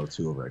weeks as well,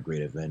 too, over at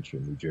Great Adventure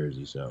in New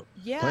Jersey. So,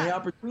 plenty of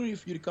opportunity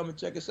for you to come and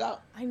check us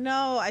out. I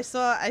know. I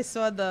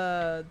saw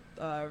the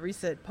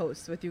recent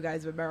post with you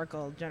guys with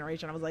Miracle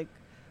Generation. I was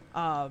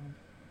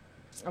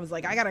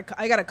like, I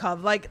gotta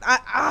come. Like,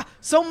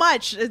 so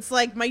much. It's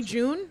like my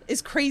June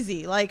is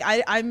crazy. Like,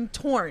 I'm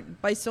torn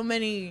by so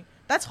many.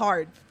 That's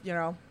hard.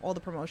 All the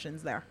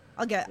promotions there.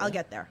 I'll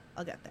get there.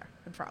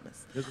 I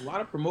promise. There's a lot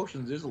of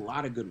promotions. There's a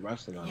lot of good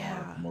wrestling on a lot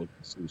of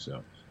promotions too.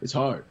 So it's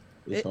hard.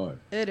 It's hard.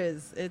 It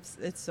is.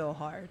 It's so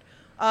hard.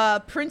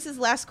 Prince's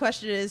last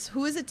question is: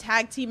 who is a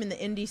tag team in the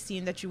indie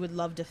scene that you would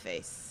love to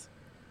face?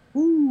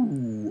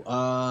 Ooh,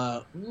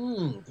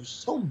 there's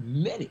so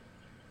many.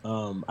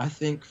 I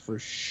think for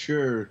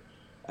sure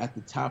at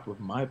the top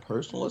of my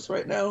personal list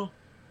right now,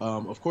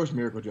 of course,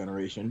 Miracle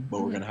Generation,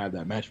 but we're gonna have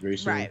that match very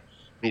soon. Right.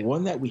 But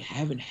one that we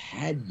haven't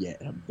had yet,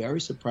 and I'm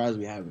very surprised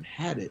we haven't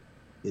had it,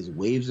 is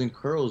Waves and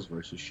Curls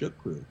versus Shook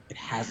Crew. It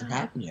hasn't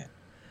happened yet.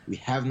 We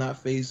have not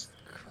faced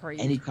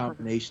any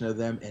combination of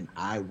them, and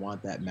I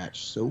want that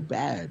match so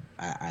bad.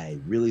 I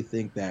really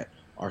think that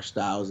our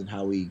styles and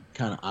how we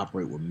kind of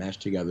operate will mesh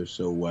together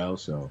so well.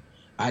 So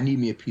I need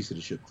me a piece of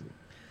the Shook Crew.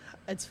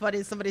 It's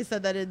funny. Somebody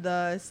said that in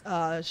the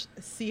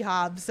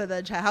C-Hob said that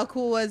in chat. How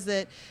cool was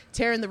it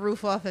tearing the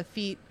roof off of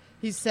Feet?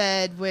 He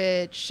said,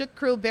 with Shook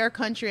Crew, Bear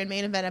Country, and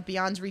main event at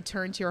Beyond's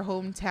return to your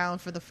hometown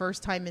for the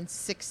first time in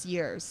 6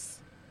 years.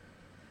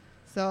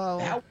 So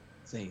that was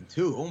insane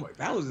too. Oh my,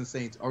 that was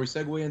insane. Are we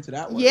segueing into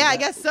that one? Yeah, I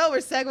guess so. We're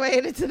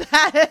segueing into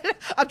that.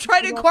 I'm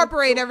trying to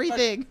incorporate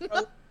everything.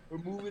 We're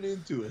moving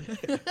into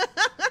it.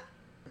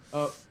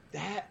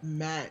 That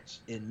match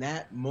in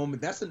that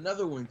moment, that's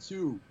another one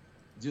too.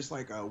 Just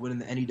like winning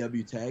the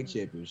NEW Tag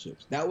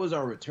Championships. That was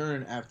our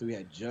return after we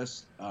had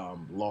just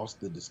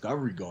lost the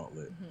Discovery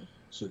Gauntlet. Mm-hmm.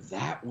 So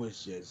that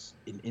was just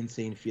an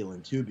insane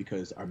feeling too,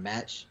 because our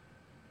match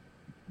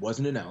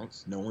wasn't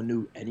announced. No one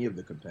knew any of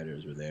the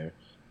competitors were there,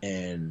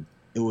 and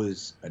it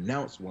was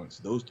announced once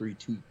those three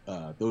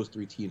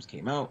teams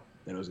came out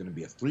that it was going to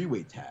be a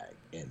three-way tag,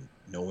 and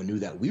no one knew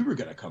that we were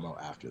going to come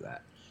out after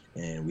that,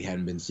 and we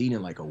hadn't been seen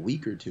in like a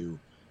week or two,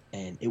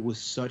 and it was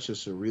such a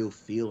surreal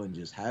feeling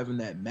just having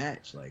that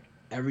match. Like,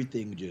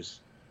 everything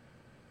just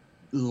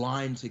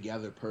lined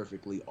together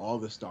perfectly. All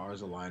the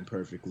stars aligned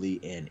perfectly,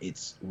 and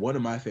it's one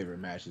of my favorite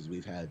matches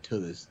we've had to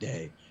this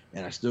day,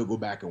 and I still go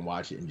back and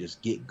watch it and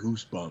just get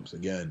goosebumps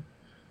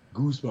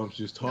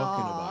just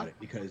talking about it,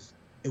 because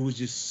it was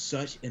just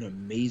such an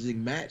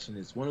amazing match. And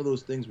it's one of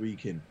those things where you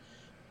can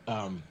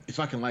if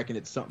I can liken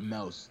it to something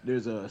else,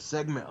 there's a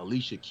segment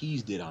Alicia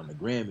Keys did on the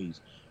Grammys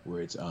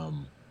where it's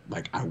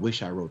like, I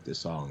wish I wrote this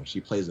song.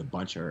 She plays a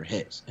bunch of her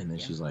hits, and then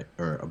she's like,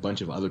 or a bunch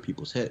of other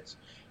people's hits,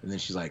 and then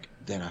she's like,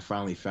 then I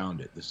finally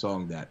found it, the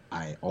song that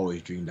I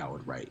always dreamed I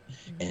would write.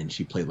 Mm-hmm. And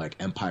she played like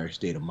Empire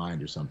State of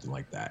Mind or something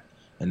like that.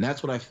 And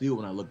that's what I feel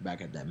when I look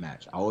back at that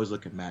match. I always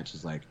look at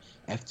matches like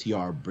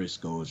FTR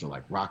Briscoes or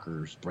like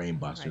Rockers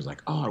Brainbusters, right.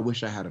 Like, oh, I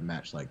wish I had a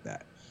match like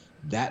that.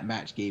 That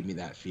match gave me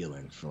that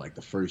feeling for like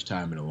the first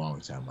time in a long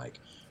time. Like,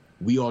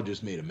 we all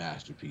just made a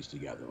masterpiece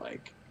together.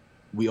 Like,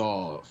 we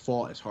all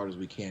fought as hard as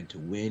we can to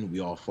win. We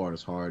all fought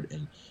as hard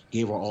and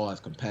gave our all as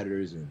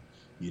competitors, and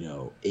you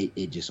know,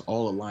 it just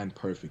all aligned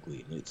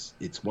perfectly. And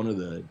it's one of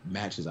the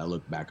matches I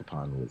look back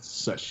upon with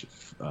such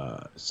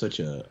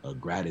a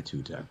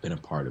gratitude to have been a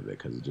part of it,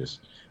 because it just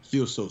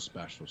feels so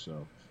special.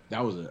 So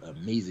that was an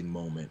amazing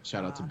moment.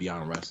 Shout out to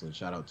Beyond Wrestling.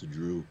 Shout out to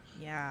Drew.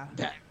 Yeah.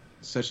 That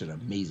such an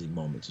amazing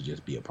moment to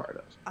just be a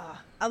part of.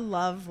 I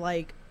love,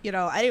 like, you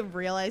know, I didn't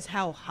realize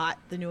how hot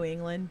the New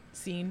England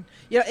scene,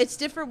 you know, it's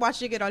different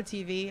watching it on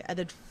TV and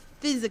then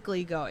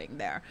physically going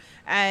there.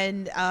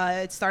 And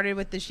it started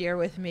with this year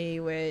with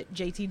me with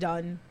JT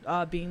Dunn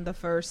being the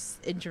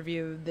first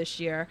interview this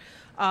year.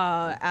 We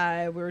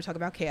were talking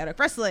about chaotic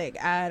wrestling,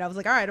 and I was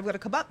like, all right, I'm going to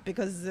come up,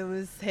 because it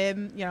was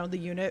him, you know, the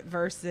unit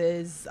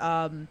versus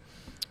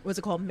what's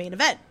it called, main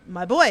event,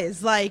 my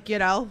boys, like, you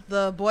know,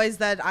 the boys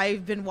that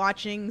I've been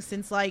watching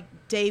since like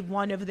day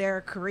one of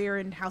their career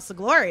in House of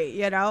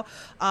Glory, you know,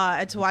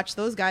 and to watch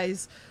those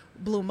guys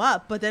bloom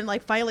up. But then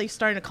like finally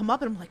starting to come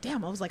up, and I'm like,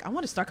 damn, I was like, I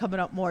want to start coming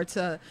up more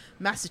to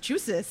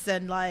Massachusetts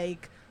and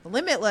like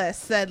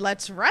Limitless and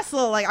Let's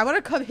Wrestle. Like, I want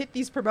to come hit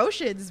these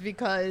promotions,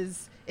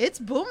 because it's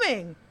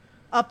booming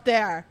up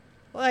there.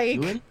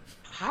 Like,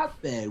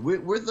 hotbed.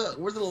 We're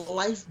the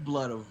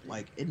lifeblood of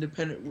like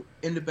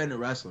independent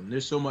wrestling.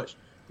 There's so much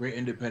great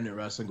independent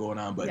wrestling going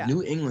on, but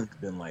New England's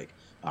been like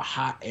a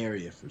hot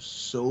area for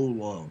so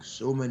long,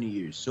 so many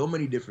years, so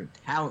many different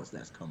talents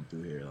that's come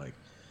through here. Like,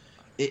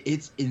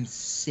 it's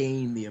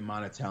insane the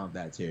amount of talent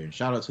that's here. And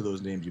shout out to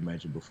those names you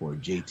mentioned before,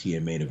 JT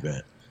and Main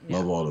Event.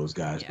 Love all those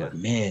guys. But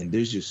man,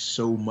 there's just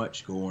so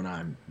much going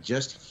on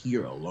just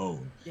here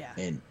alone. Yeah.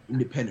 And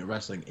independent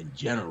wrestling in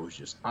general is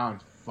just on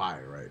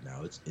fire right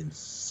now. It's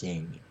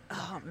insane.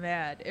 Oh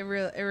man, it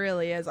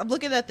really is. I'm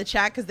looking at the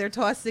chat because they're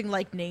tossing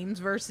like names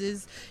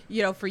versus,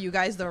 for you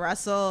guys to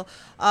wrestle.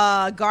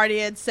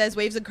 Guardian says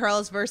Waves and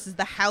Curls versus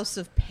the House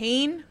of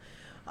Pain.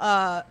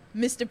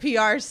 Mr.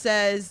 PR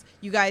says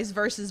you guys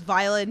versus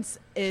Violence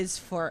is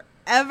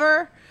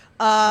forever.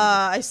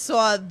 I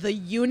saw the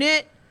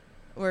Unit.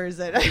 Where is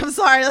it? I'm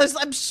sorry.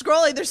 I'm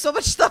scrolling. There's so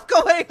much stuff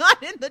going on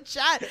in the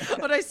chat.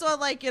 But I saw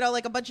like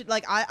a bunch of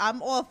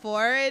I'm all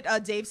for it.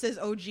 Dave says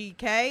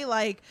OGK.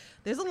 Like,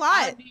 there's a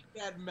lot. I need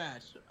that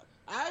match.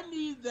 I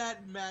need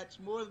that match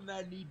more than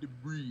I need to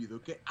breathe.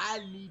 Okay, I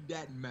need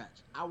that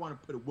match. I want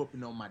to put a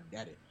whooping on my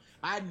daddy.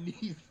 I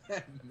need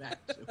that match.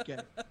 Okay.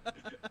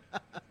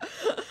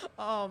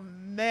 Oh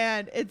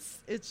man, it's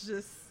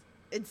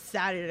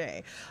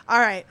Saturday. All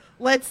right,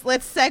 let's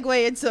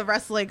segue into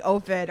Wrestling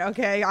Open.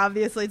 Okay,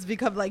 obviously it's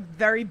become like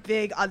very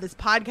big on this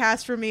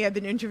podcast for me. I've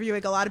been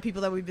interviewing a lot of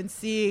people that we've been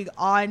seeing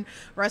on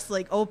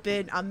Wrestling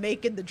Open. I'm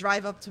making the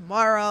drive up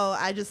tomorrow.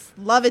 I just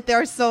love it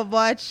there so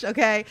much.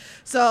 Okay,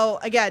 so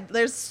again,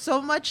 there's so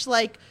much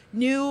like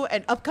new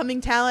and upcoming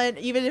talent,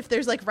 even if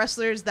there's like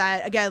wrestlers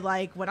that, again,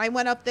 like when I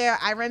went up there,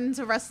 I ran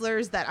into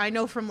wrestlers that I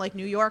know from like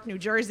New York, New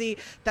Jersey,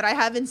 that I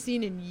haven't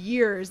seen in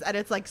years, and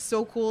it's like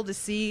so cool to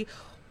see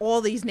all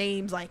these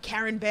names like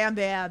Karen Bam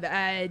Bam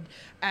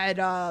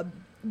and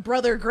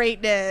Brother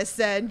Greatness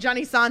and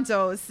Johnny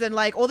Santos and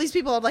like all these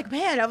people. I'm like,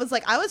 man, I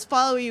was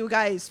following you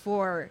guys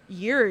for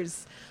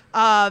years.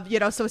 So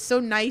it's so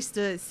nice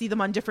to see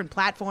them on different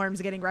platforms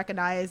getting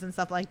recognized and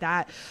stuff like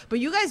that. But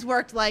you guys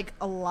worked like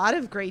a lot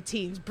of great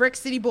teams: Brick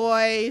City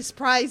Boys,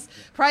 Prize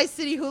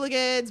City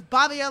Hooligans,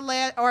 Bobby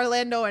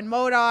Orlando, and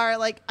Modar.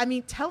 Like, I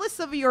mean, tell us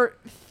some of your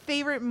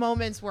favorite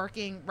moments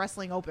working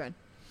Wrestling Open.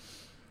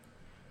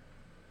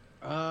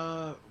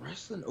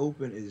 Wrestling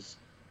Open is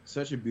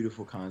such a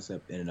beautiful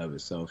concept in and of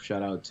itself.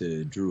 Shout out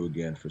to Drew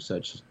again for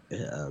such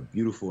a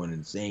beautiful and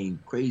insane,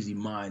 crazy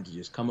mind to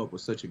just come up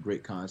with such a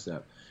great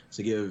concept,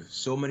 to give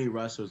so many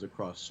wrestlers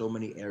across so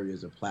many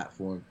areas a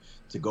platform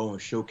to go and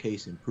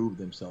showcase and prove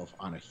themselves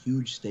on a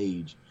huge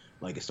stage.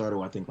 Like, it started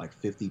with, I think, like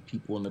 50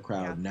 people in the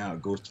crowd. Yeah. Now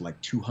it goes to like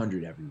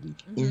 200 every week.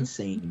 Mm-hmm.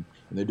 Insane.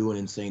 And they're doing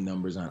insane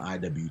numbers on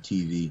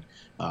IWTV.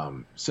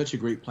 Such a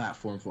great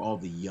platform for all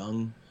the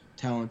young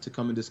talent to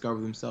come and discover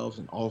themselves,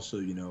 and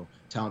also,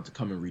 talent to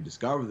come and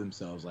rediscover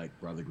themselves, like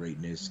Brother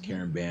Greatness, mm-hmm.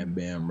 Karen Bam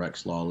Bam,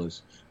 Rex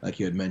Lawless, like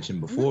you had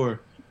mentioned before.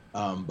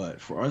 Mm-hmm.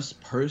 But for us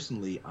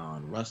personally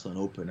on Wrestling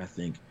Open, I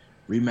think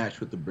rematch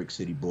with the Brick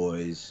City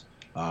Boys,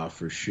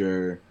 for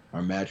sure.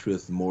 Our match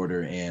with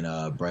Mortar and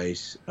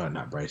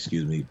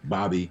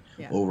Bobby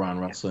over on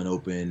Wrestling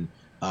Open.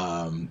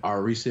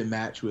 Our recent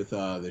match with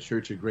the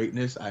Church of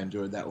Greatness, I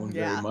enjoyed that one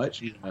very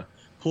much.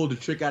 Pulled a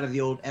trick out of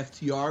the old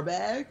FTR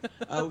bag,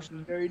 which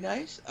was very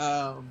nice.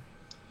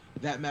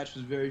 That match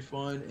was very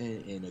fun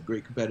and a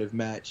great competitive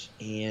match.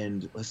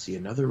 And let's see,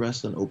 another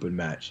Wrestling Open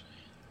match.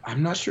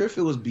 I'm not sure if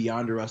it was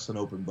beyond a Wrestling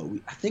Open, but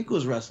I think it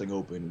was Wrestling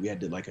Open. We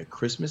had like a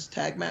Christmas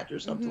tag match or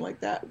something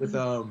like that with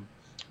our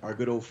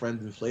good old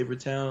friends in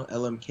Flavortown,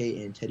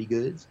 LMK and Teddy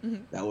Goods.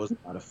 Mm-hmm. That was a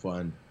lot of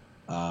fun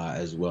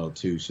as well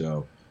too.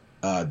 So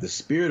the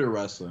spirit of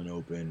Wrestling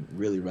Open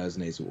really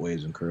resonates with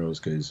Waves and Curls,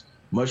 because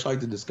much like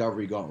the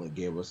Discovery Gauntlet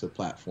gave us a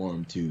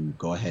platform to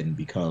go ahead and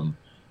become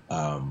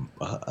a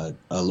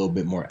little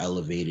bit more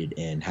elevated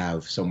and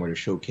have somewhere to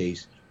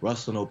showcase,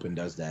 Wrestling Open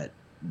does that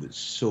with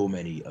so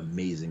many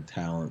amazing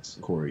talents.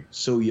 Corey,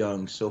 so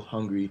young, so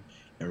hungry,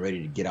 and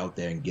ready to get out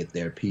there and get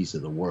their piece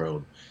of the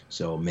world.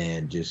 So,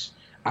 man,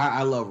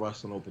 I love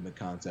Wrestling Open, the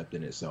concept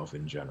in itself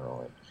in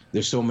general. And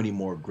there's so many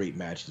more great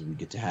matches we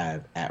get to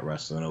have at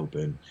Wrestling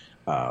Open.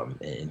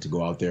 And to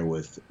go out there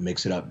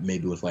mix it up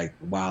maybe with like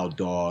Wild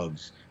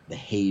Dogs, the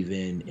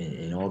Haven,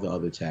 and all the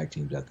other tag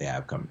teams that they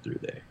have coming through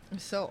there.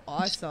 So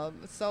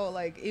awesome. So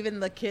like even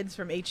the kids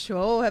from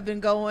H2O have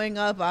been going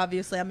up.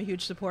 Obviously, I'm a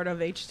huge supporter of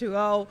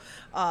H2O.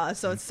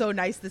 So it's so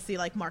nice to see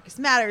like Marcus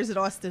Matters and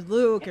Austin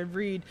Luke and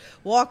Reed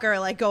Walker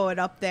like going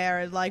up there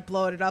and like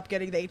blowing it up,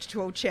 getting the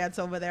H2O chants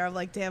over there. I'm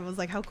like, damn, I was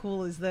like, how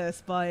cool is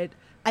this? But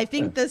I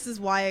think this is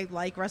why I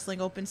like Wrestling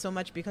Open so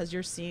much, because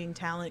you're seeing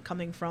talent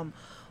coming from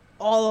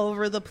all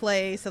over the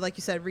place, and like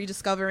you said,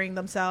 rediscovering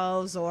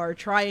themselves or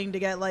trying to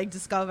get like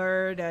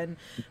discovered. And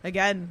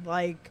again,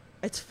 like,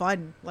 it's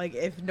fun. Like,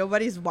 if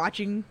nobody's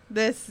watching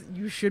this,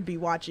 you should be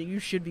watching. You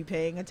should be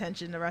paying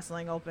attention to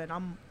Wrestling Open.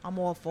 I'm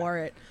all for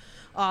it.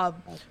 But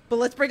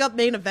let's bring up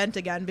Main Event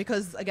again,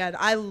 because again,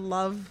 I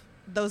love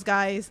those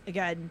guys.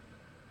 Again,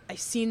 I've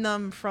seen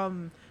them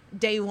from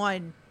day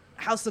one.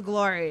 House of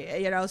Glory,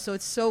 so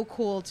it's so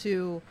cool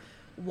to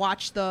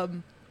watch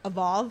them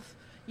evolve,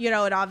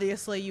 and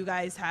obviously you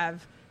guys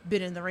have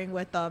been in the ring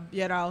with them,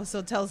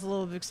 so tell us a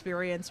little bit of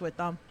experience with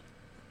them.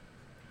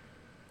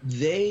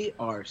 They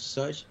are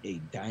such a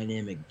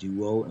dynamic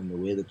duo, and the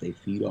way that they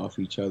feed off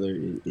each other,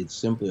 it's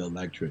simply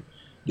electric.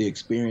 The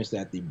experience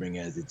that they bring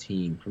as a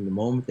team, from the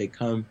moment they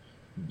come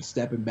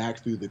stepping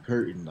back through the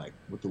curtain, like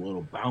with the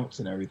little bounce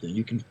and everything,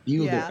 you can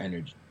feel their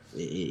energy.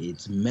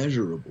 It's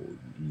measurable.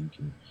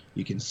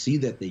 You can see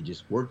that they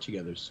just work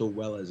together so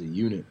well as a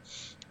unit.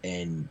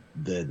 And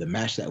the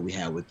match that we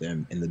had with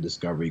them in the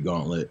Discovery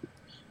Gauntlet,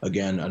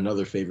 again,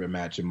 another favorite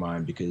match of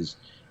mine, because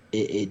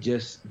it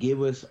just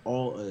gave us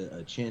all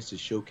a chance to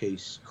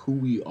showcase who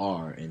we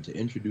are and to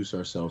introduce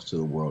ourselves to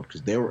the world,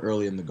 because they were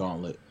early in the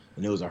Gauntlet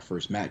and it was our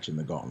first match in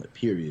the Gauntlet,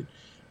 period.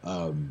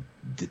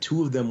 The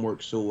two of them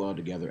work so well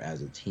together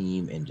as a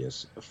team and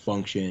just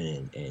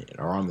function and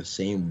are on the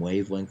same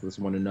wavelength with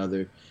one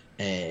another,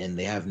 and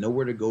they have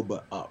nowhere to go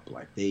but up.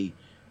 Like, they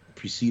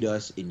precede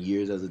us in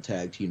years as a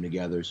tag team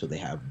together, so they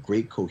have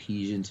great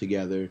cohesion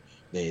together.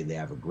 They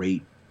have a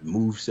great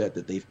move set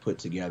that they've put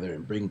together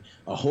and bring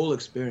a whole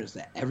experience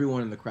that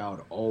everyone in the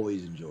crowd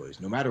always enjoys,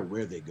 no matter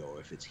where they go.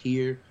 If it's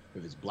here,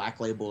 if it's Black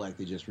Label like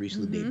they just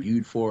recently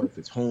debuted for, if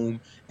it's home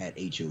at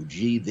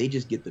HOG, they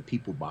just get the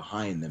people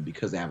behind them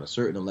because they have a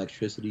certain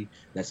electricity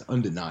that's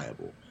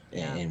undeniable.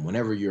 And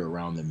whenever you're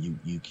around them,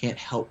 you can't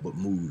help but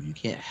move. You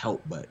can't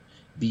help but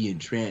be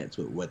entranced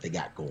with what they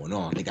got going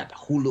on. They got the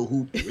hula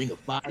hoop, the ring of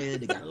fire,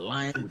 they got a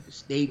lion with the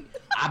steak.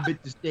 I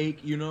bit the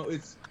steak,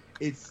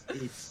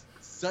 it's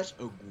such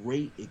a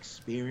great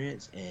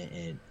experience,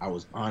 and I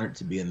was honored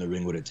to be in the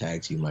ring with a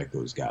tag team like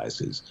those guys,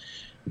 because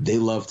they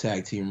love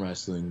tag team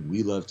wrestling.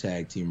 We love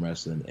tag team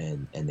wrestling,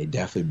 and they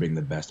definitely bring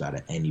the best out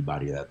of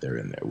anybody that they're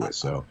in there with.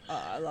 So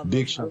I love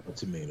big shout out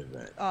to Main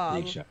Event.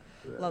 Big shout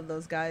out. Love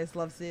those guys.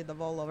 Love seeing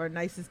them all over.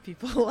 Nicest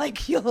people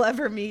like you'll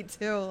ever meet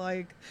too.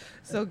 Like,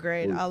 so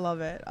great. I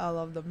love it. I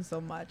love them so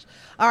much.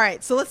 All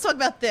right, so let's talk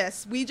about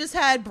this. We just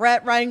had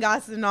Ryan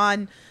Gosling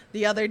on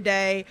the other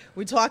day.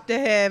 We talked to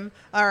him,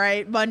 all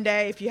right,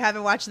 Monday. If you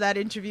haven't watched that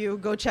interview,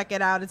 go check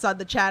it out. It's on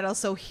the channel.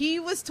 So he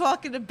was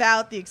talking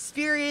about the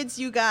experience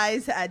you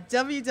guys at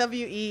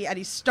WWE, and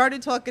he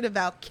started talking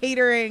about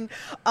catering.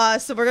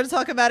 So we're going to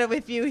talk about it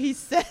with you. He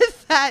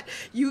says that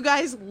you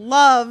guys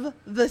love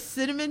the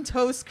Cinnamon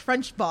Toast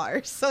Crunch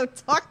Bar. So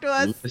talk to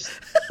us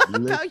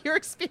about your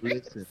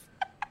experience. Listen.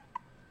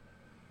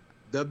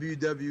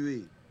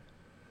 WWE,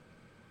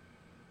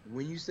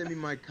 when you send me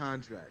my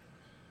contract,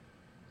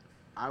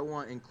 I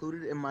want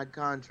included in my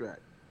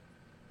contract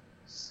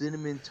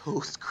Cinnamon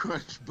Toast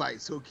Crunch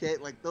Bites, okay?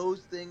 Like,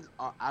 those things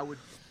are,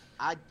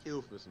 I'd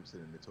kill for some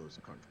Cinnamon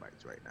Toast Crunch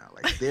Bites right now.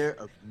 Like, they're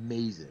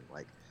amazing.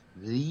 Like,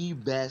 the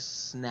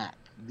best snack,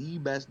 the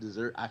best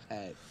dessert I've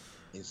had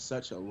in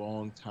such a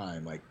long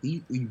time. Like,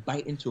 you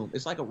bite into them.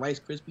 It's like a Rice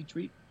Krispie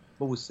treat,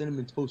 but with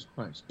Cinnamon Toast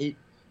Crunch.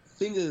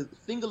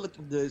 Finger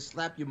looking good,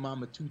 slap your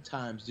mama 2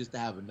 times just to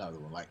have another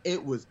one. Like,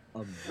 it was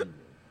amazing.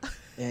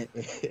 And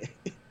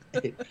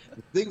the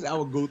things I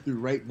would go through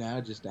right now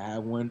just to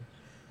have one,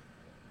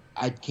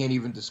 I can't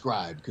even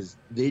describe, because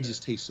they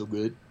just taste so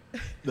good.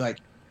 Like,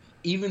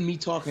 even me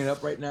talking it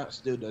up right now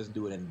still doesn't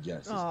do it any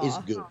justice. Aww. It's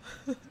good.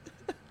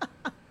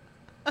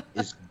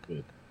 It's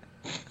good.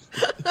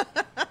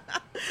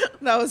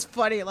 That was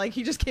funny. Like,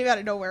 he just came out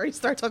of nowhere. He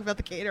started talking about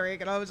the catering,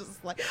 and I was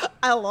just like,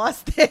 I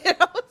lost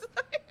it.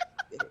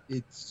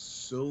 It's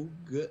so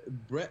good.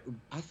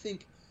 I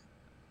think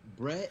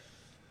Brett,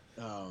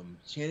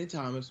 Shannon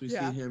Thomas, we see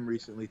him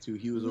recently too.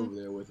 He was over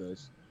there with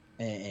us,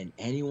 and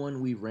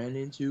anyone we ran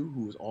into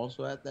who was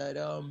also at that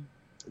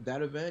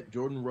event,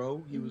 Jordan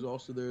Rowe, he was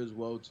also there as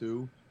well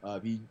too.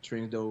 He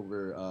trained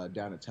over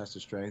down at Test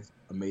of Strength,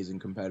 amazing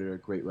competitor,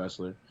 great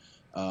wrestler.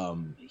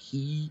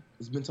 He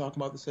has been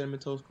talking about the Cinnamon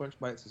Toast Crunch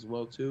Bites as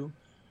well too.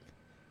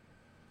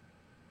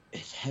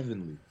 It's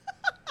heavenly.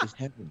 It's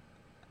heaven.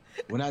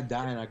 When I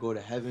die and I go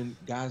to heaven,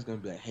 God's going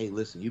to be like, hey,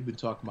 listen, you've been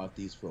talking about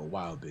these for a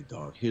while, big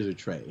dog. Here's a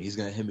tray. He's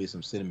going to hand me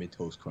some Cinnamon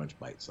Toast Crunch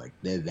Bites. Like,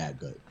 they're that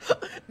good.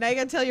 Now you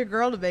got to tell your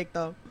girl to make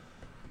them.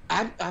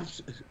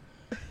 Absolutely.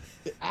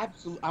 I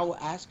will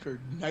ask her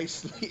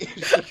nicely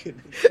if she can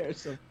prepare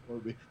something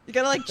for me. You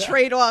got to, like,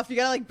 trade off. You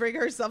got to, like, bring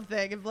her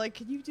something. And, like,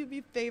 can you do me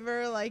a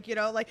favor? Like, you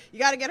know, like, you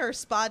got to get her a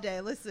spa day.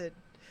 Listen,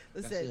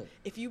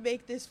 if you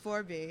make this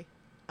for me,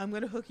 I'm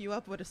going to hook you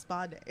up with a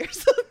spa day or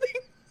something.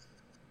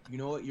 You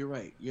know what? You're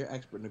right. You're an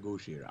expert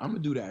negotiator. I'm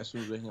going to do that as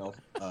soon as I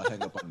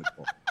hang up on the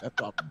call. That's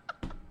all.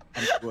 I'm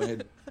going to go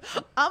ahead.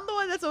 I'm the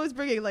one that's always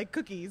bringing, like,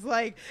 cookies.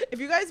 Like,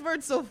 if you guys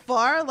weren't so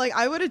far, like,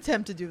 I would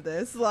attempt to do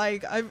this.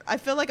 Like, I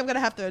feel like I'm going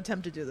to have to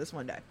attempt to do this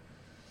one day.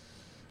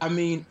 I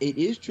mean, it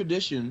is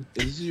tradition.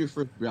 This is your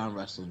first Beyond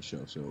Wrestling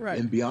show. So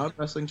in Beyond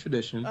Wrestling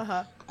tradition,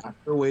 after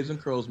a Waves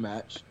and Curls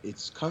match,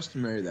 it's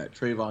customary that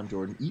Trayvon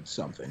Jordan eats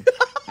something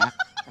after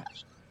the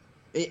match.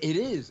 It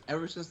is.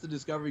 Ever since the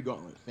Discovery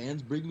Gauntlet,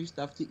 fans bring me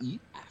stuff to eat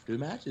after the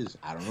matches.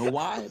 I don't know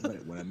why,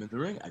 but when I'm in the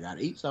ring, I got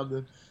to eat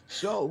something.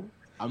 So,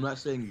 I'm not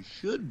saying you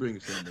should bring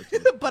something.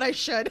 But I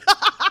should.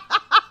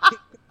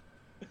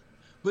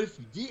 But if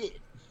you did,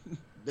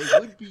 they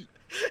would be.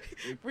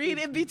 Read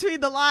in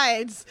between the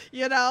lines,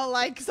 you know,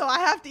 like, so I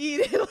have to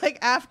eat it like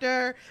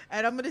after,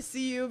 and I'm gonna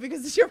see you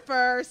because it's your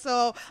fur.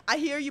 So I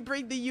hear you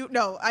bring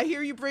I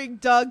hear you bring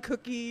Doug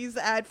cookies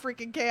at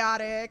freaking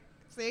Chaotic.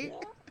 See?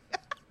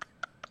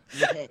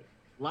 Yeah. Hey,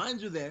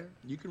 lines are there.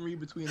 You can read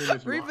between them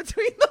if you Read want.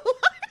 between the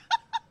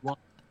lines.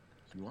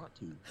 If you want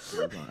to.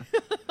 So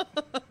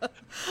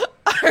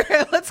All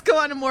right, let's go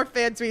on to more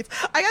fan tweets.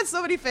 I got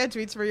so many fan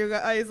tweets for you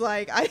guys,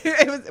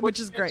 which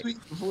is great.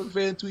 Before the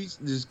fan tweets,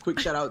 just quick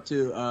shout out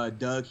to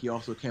Doug. He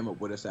also came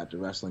up with us at the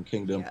Wrestling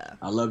Kingdom. Yeah.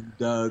 I love you,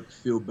 Doug.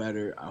 Feel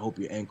better. I hope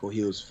your ankle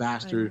heals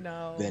faster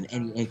than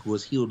any ankle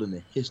was healed in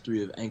the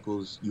history of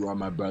ankles. You are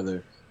my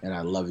brother, and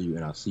I love you,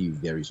 and I'll see you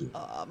very soon.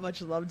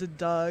 Much love to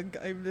Doug.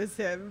 I miss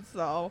him.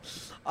 So,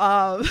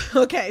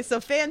 okay. So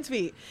fan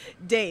tweet,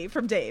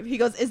 from Dave. He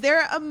goes, "Is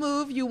there a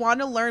move you want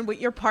to learn with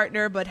your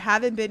partner but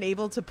haven't been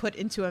able to put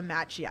into a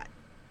match yet?"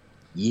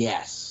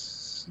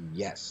 Yes.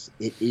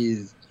 It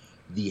is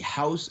the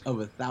House of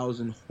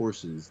 1,000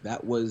 Horses.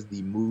 That was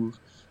the move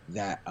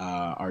that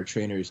our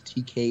trainers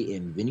TK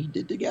and Vinny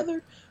did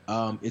together.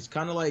 It's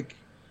kind of like,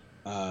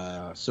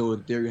 so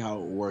in theory how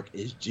it would work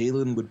is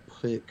Jalen would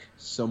pick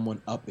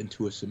someone up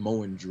into a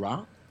Samoan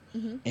drop.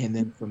 Mm-hmm. And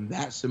then from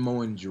that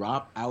Samoan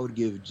drop, I would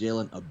give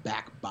Jalen a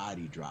back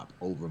body drop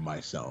over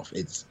myself.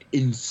 It's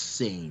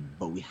insane,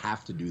 but we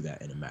have to do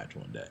that in a match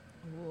one day.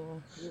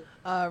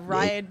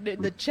 Ryan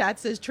in the chat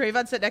says,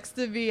 Trayvon sat next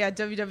to me at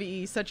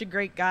WWE. Such a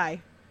great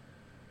guy.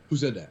 Who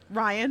said that?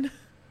 Ryan.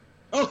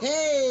 Oh,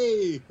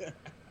 hey!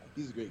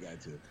 He's a great guy,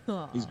 too.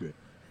 Aww. He's great.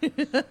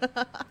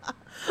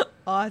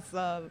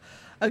 Awesome.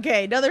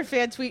 Okay, another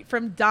fan tweet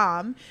from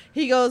Dom.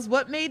 He goes,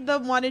 "What made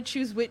them want to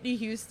choose Whitney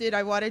Houston,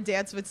 I Want to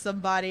Dance with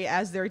Somebody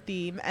as their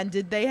theme? And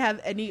did they have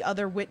any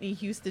other Whitney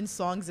Houston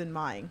songs in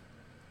mind?"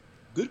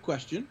 Good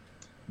question.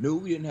 No,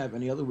 we didn't have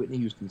any other Whitney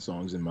Houston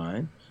songs in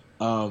mind.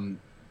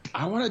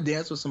 I Want to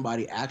Dance with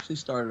Somebody actually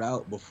started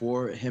out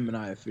before him and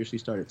I officially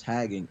started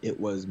tagging. It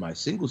was my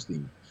singles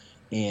theme.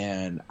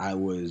 And I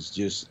was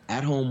just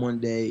at home one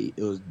day.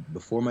 It was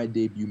before my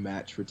debut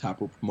match for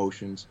Top Rope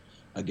Promotions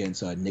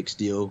against Nick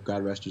Steele.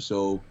 God rest your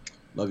soul.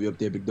 Love you up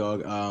there, big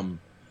dog.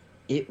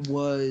 It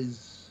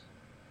was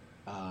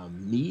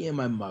me and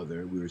my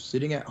mother. We were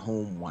sitting at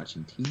home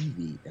watching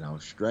TV, and I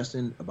was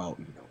stressing about,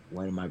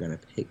 what am I going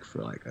to pick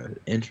for like an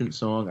entrance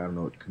song? I don't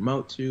know what to come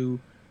out to,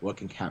 what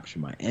can capture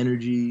my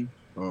energy,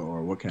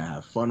 or what can I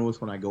have fun with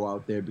when I go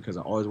out there, because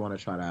I always want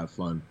to try to have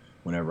fun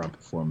whenever I'm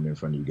performing in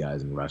front of you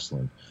guys in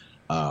wrestling.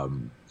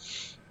 And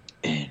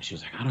she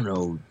was like, I don't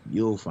know,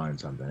 you'll find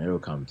something. It'll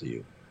come to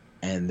you.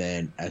 And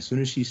then as soon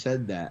as she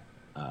said that,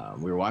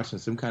 we were watching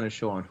some kind of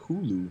show on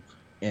Hulu,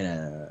 and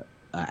an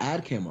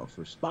ad came up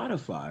for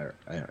Spotify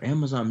or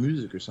Amazon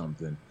Music or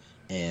something.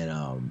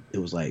 And it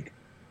was like,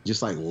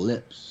 just like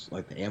lips,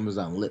 like the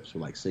Amazon lips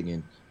were like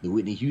singing the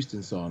Whitney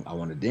Houston song, I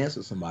Want to Dance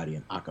with Somebody,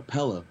 in a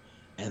cappella.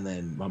 And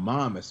then my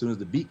mom, as soon as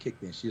the beat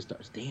kicked in, she just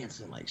starts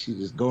dancing. Like, she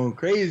just going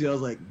crazy. I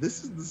was like,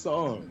 this is the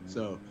song.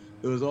 So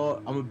it was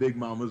all, I'm a big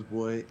mama's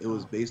boy. It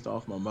was based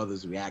off my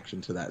mother's reaction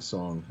to that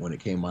song when it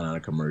came on a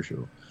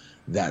commercial.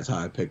 That's how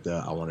I picked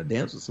I Want to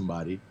Dance with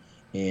Somebody.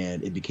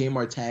 And it became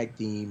our tag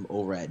theme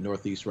over at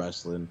Northeast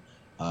Wrestling.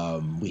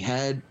 We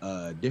had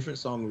a different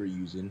song we were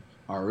using.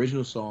 Our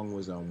original song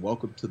was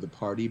Welcome to the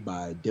Party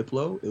by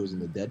Diplo. It was in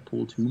the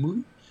Deadpool 2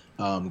 movie.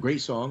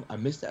 Great song. I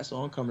miss that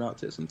song coming out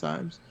to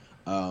sometimes.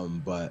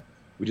 But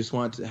we just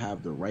wanted to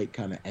have the right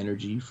kind of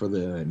energy for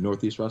the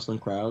Northeast Wrestling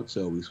crowd.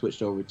 So we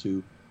switched over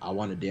to I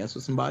Want to Dance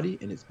with Somebody,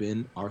 and it's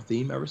been our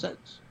theme ever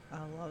since. I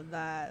love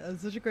that. That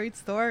was such a great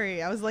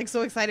story. I was like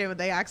so excited when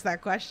they asked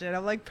that question.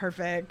 I'm like,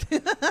 perfect.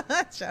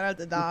 Shout out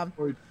to Dom.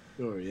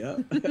 Story, yeah.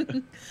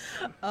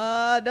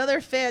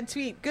 Another fan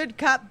tweet. Good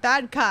cop,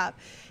 bad cop.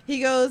 He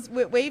goes,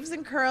 with Waves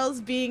and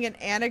Curls being an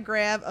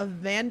anagram of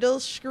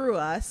Vandals Screw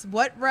Us,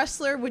 what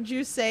wrestler would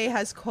you say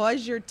has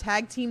caused your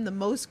tag team the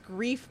most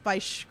grief by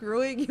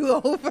screwing you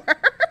over?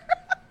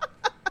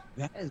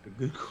 That is a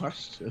good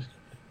question.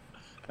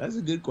 That's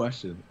a good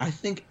question. I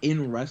think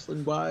in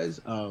wrestling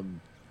wise,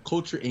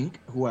 Culture Inc.,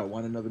 who I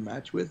won another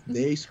match with,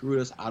 they screwed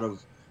us out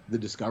of the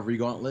Discovery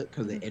Gauntlet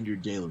because they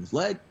injured Jalen's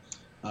leg.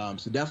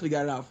 So definitely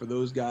got it out for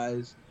those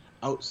guys.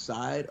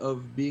 Outside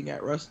of being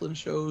at wrestling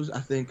shows, I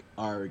think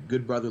our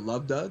good brother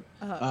Love Doug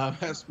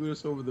has screwed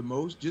us over the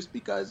most, just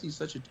because he's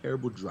such a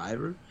terrible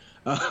driver.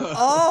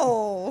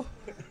 Oh!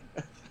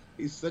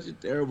 He's such a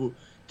terrible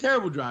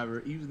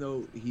driver, even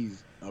though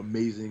he's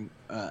amazing.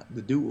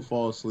 The dude will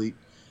fall asleep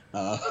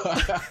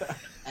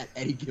at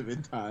any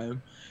given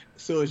time.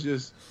 So it's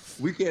just,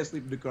 we can't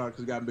sleep in the car because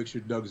we got to make sure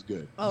Doug's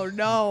good. Oh,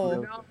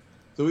 no.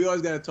 So we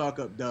always got to talk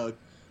up Doug.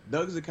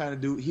 Doug's the kind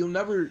of dude, he'll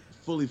never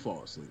fully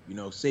fall asleep.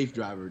 Safe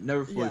driver,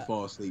 never fully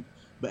fall asleep.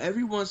 But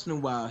every once in a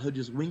while, he'll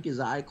just wink his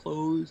eye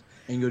closed,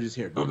 and you'll just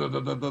hear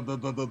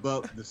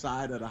the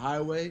side of the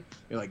highway.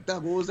 You're like,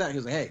 Doug, what was that?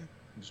 He's like, hey,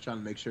 I'm just trying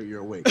to make sure you're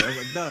awake. I was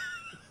like, Doug.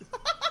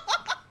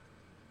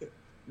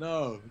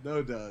 No,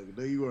 Doug.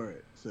 No, you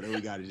weren't. So then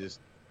we got to just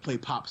play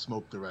Pop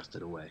Smoke the rest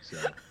of the way. So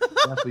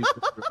definitely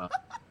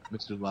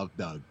Mr. Love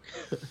Doug.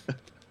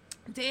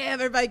 Damn,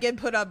 everybody getting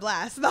put on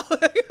blast. No.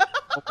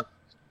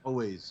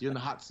 Always. You're in the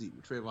hot seat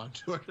with Trayvon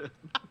Jordan.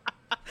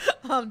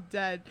 I'm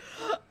dead.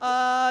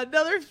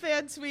 Another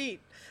fan tweet.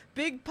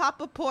 Big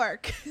Papa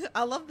Pork.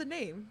 I love the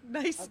name.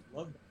 Nice. I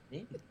love that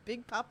name.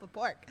 Big Papa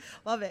Pork.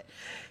 Love it.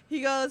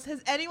 He goes,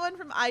 has anyone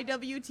from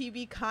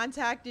IWTV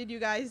contacted you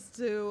guys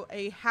to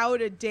a How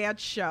to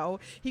Dance show?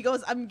 He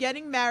goes, I'm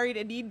getting married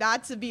and need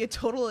not to be a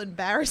total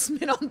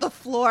embarrassment on the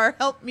floor.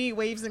 Help me,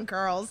 waves and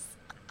curls.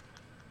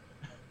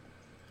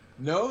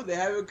 No, they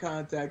haven't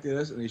contacted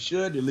us, and they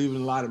should. They're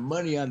leaving a lot of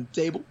money on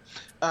the table.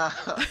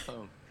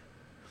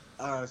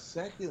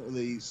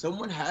 Secondly,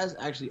 someone has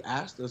actually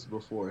asked us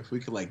before if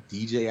we could like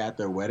DJ at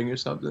their wedding or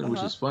something,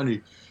 which is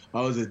funny. I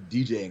was a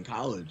DJ in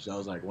college. That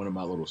was like one of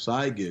my little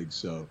side gigs.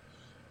 So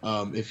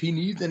if he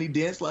needs any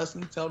dance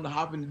lessons, tell him to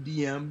hop in the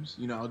DMs.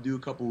 You know, I'll do a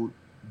couple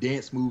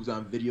dance moves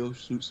on video,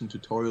 shoot some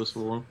tutorials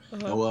for him.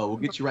 And we'll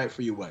get you right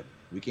for your wedding.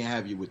 We can't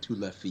have you with 2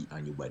 left feet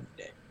on your wedding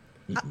day.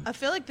 I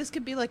feel like this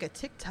could be like a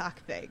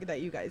TikTok thing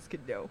that you guys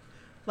could do.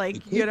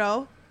 Like, you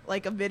know,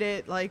 like a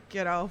minute, like,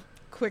 you know,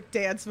 quick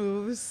dance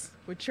moves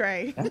with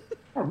Trey.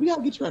 We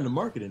gotta get you on the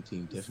marketing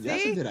team, Tiffany.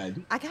 That's a good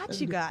idea. I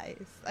got you guys.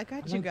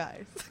 You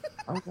guys.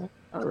 Okay.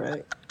 All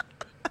right.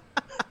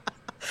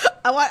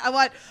 I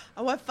want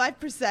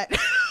 5%.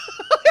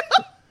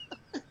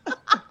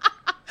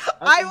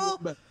 I will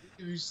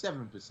give you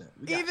 7%.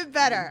 Even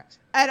better.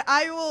 And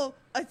I will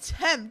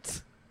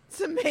attempt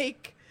to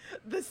make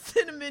the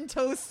cinnamon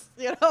toast,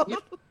 you know. Yep.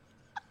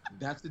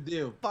 That's the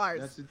deal. Bars.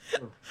 That's the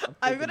deal.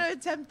 I'm gonna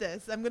attempt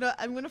this. I'm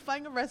gonna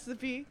find a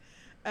recipe,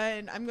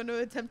 and I'm gonna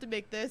attempt to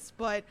make this.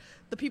 But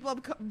the people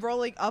I'm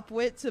rolling up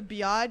with to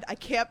Beyond, I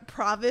can't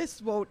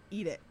promise won't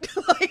eat it.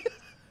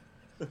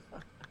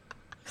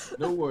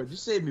 No worries.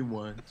 Just save me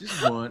one.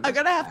 Just one. I'm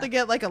gonna have to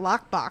get like a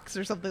lockbox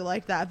or something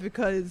like that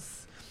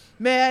because,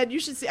 man, you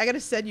should see. I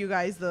gotta send you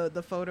guys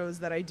the photos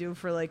that I do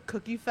for like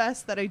Cookie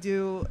Fest that I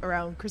do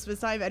around Christmas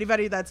time.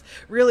 Anybody that's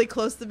really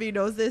close to me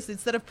knows this.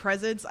 Instead of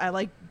presents, I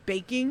like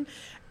baking,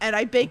 and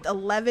I baked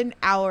 11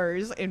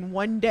 hours in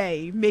one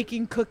day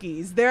making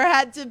cookies. There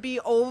had to be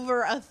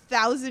over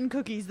 1,000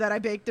 cookies that I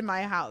baked in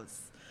my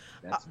house.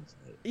 That's insane.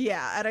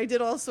 Yeah, and I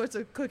did all sorts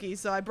of cookies.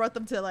 So I brought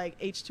them to like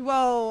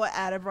H2O,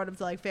 and I brought them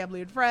to like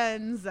family and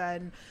friends,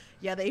 and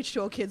yeah, the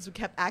H2O kids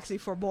kept asking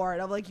for more,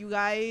 and I'm like, you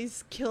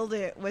guys killed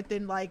it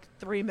within like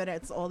 3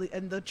 minutes.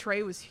 And the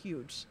tray was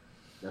huge.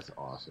 That's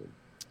awesome.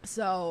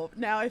 So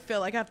now I feel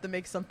like I have to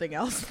make something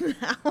else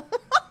now.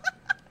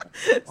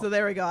 So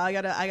there we go. I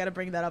gotta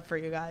bring that up for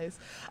you guys.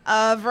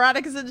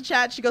 Veronica's in the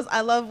chat. She goes,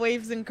 I love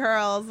waves and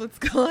curls. What's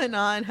going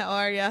on? How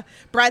are ya?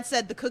 Brad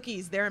said the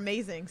cookies, they're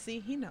amazing.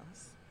 See, he knows.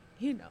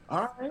 He knows.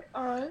 All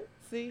right.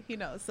 See, he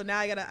knows. So now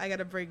I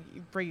gotta bring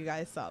you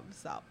guys some.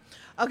 So,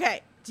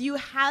 okay. Do you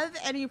have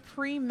any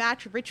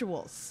pre-match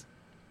rituals?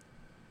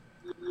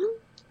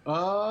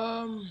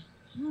 I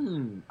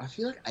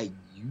feel like I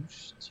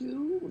used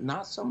to,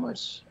 not so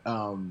much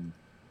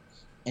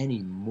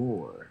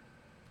anymore.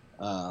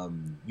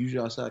 Usually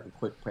I'll say like a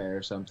quick prayer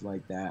or something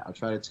like that. I'll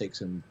try to take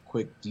some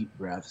quick deep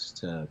breaths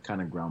to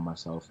kind of ground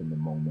myself in the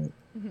moment.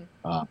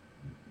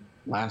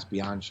 Last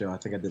Beyond show, I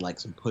think I did like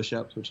some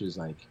push-ups, which is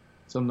like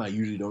something I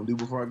usually don't do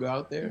before I go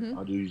out there.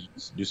 I'll do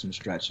some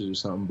stretches or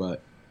something,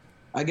 but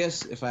I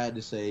guess if I had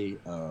to say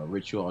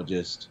ritual, I'll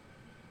just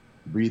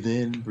breathe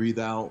in, breathe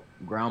out,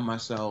 ground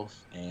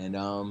myself, and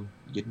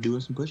get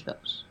doing some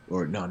push-ups.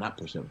 Or no, not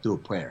push-ups, do a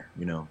prayer,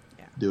 you know.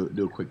 Yeah.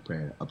 Do a quick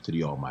prayer up to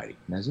the Almighty.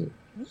 And that's it.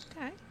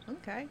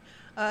 Okay.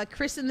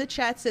 Chris in the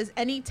chat says,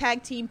 any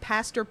tag team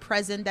past or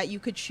present that you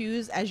could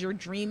choose as your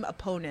dream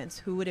opponents,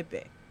 who would it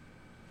be?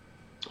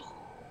 Oh,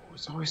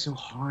 it's always so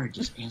hard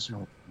just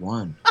answering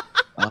one.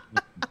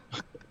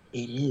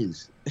 It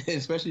is,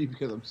 especially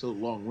because I'm so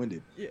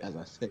long-winded, as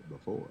I said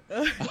before.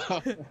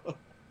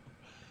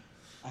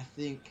 I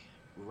think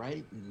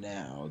right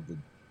now the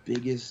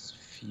biggest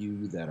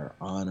few that are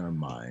on our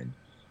mind,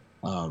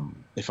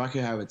 if I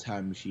could have a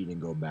time machine and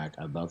go back,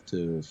 I'd love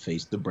to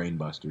face the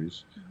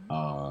Brainbusters,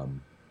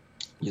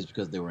 just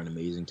because they were an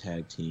amazing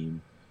tag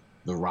team.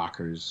 The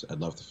Rockers, I'd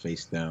love to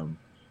face them.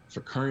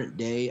 For current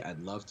day, I'd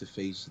love to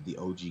face the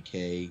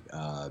OGK,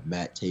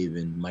 Matt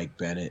Taven, Mike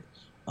Bennett,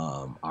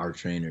 our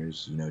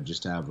trainers. You know,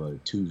 just to have a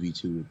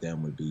 2v2 with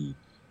them would be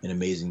an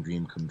amazing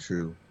dream come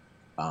true.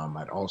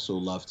 I'd also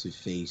love to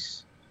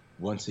face,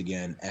 once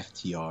again,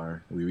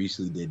 FTR. We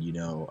recently did,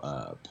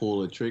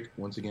 pull a trick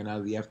once again out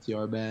of the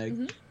FTR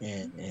bag,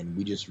 and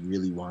we just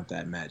really want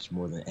that match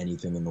more than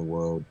anything in the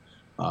world,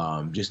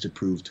 just to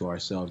prove to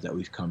ourselves that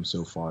we've come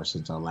so far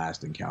since our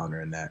last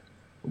encounter, and that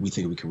we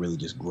think we can really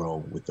just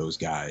grow with those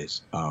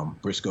guys.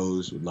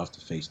 Briscoes would love to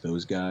face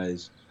those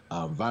guys.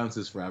 Violence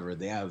is Forever,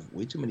 they have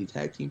way too many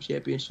tag team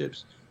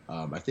championships.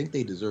 I think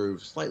they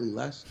deserve slightly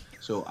less,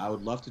 so I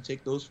would love to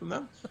take those from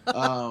them.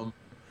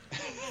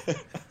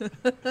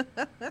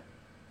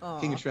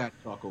 King of Trash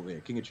Talk over here.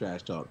 King of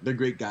Trash Talk. They're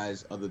great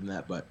guys other than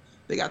that, but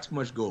they got too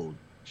much gold.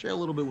 Share a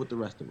little bit with the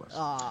rest of us.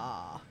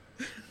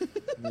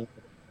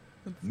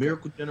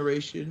 Miracle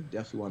Generation,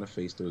 definitely want to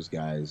face those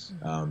guys.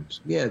 So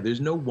yeah,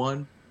 there's no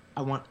one.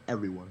 I want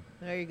everyone.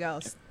 There you go.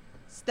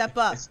 Step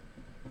up.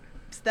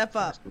 Step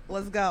up.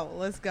 Let's go.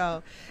 Let's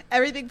go.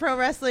 Everything Pro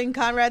Wrestling.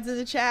 Conrad's in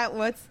the chat.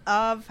 What's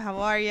up? How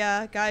are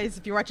ya? Guys,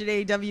 if you're watching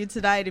AEW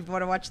tonight, if you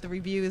want to watch the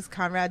reviews,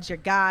 Conrad's your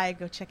guy.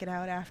 Go check it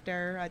out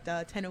after at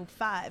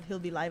 10:05. He'll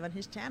be live on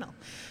his channel.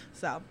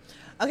 So,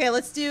 okay,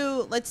 let's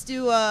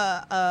do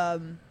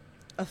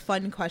a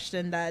fun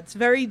question that's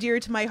very dear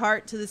to my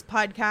heart, to this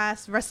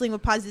podcast, Wrestling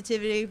with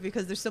Positivity,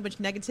 because there's so much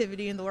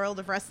negativity in the world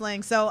of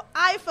wrestling. So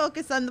I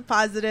focus on the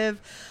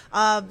positive.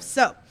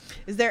 So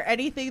is there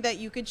anything that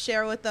you could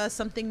share with us,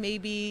 something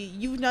maybe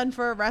you've done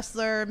for a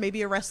wrestler,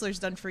 maybe a wrestler's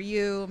done for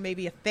you,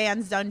 maybe a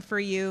fan's done for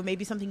you,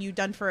 maybe something you've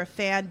done for a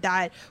fan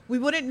that we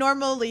wouldn't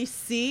normally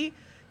see,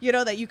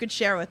 that you could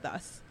share with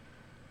us?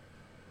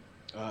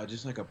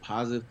 Just like a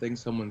positive thing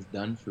someone's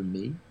done for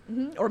me.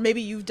 Or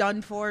maybe you've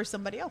done for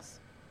somebody else.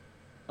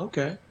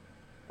 Okay.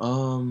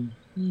 Well,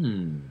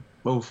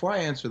 before I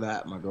answer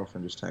that, my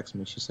girlfriend just texted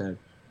me. She said,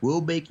 "We'll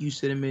bake you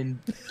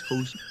cinnamon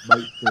toast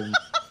bite things."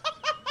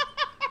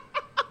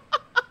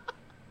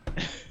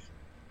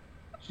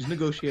 She's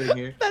negotiating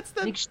here. That's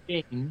in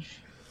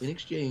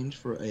exchange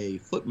for a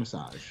foot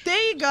massage.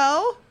 There you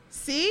go.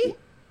 See?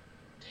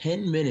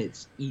 10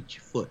 minutes each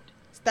foot.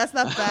 That's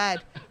not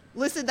bad.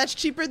 Listen, that's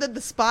cheaper than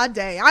the spa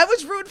day. I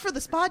was rooting for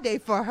the spa day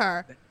for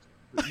her.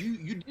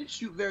 You did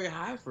shoot very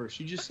high for her.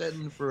 She just said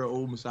for an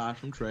old massage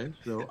from Trey,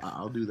 so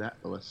I'll do that.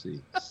 But let's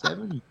see,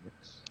 7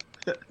 minutes.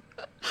 Give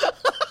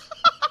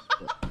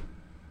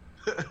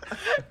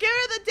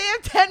her the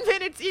damn 10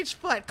 minutes each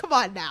foot. Come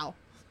on now.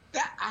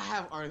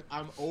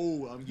 I'm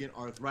old. I'm getting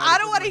arthritis. I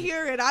don't want to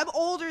hear it. I'm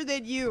older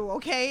than you,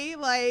 okay?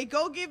 Like,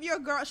 go give your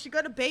girl. She's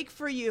gonna bake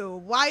for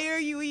you. Why are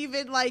you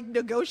even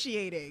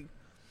negotiating?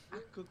 I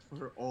cook for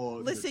her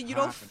all. Listen, you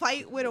don't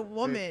fight with a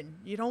woman.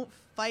 You don't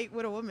fight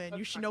with a woman.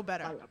 You should know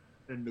better.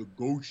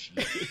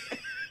 Negotiate.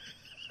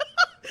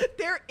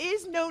 There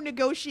is no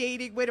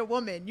negotiating with a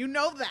woman. You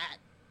know that.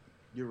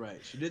 You're right.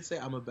 She did say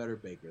I'm a better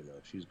baker,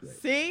 though. She's great.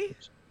 See?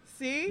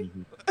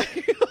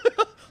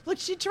 Look,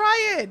 she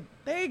trying.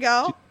 There you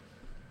go.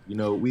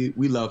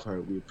 We love her.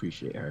 We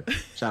appreciate her.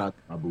 Shout out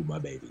to my boo, my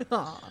baby.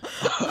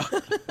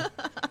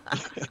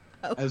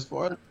 As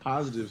far as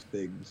positive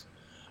things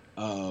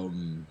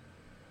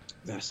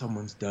that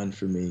someone's done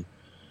for me,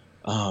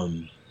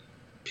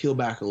 peel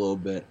back a little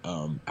bit.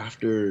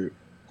 After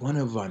one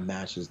of my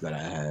matches that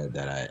I had,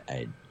 that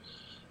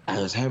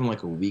I was having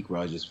a week where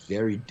I was just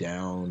very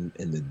down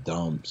in the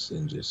dumps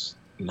and just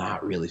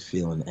not really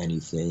feeling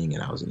anything,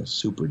 and I was in a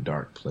super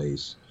dark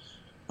place.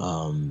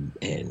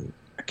 And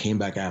I came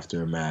back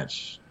after a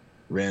match,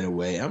 ran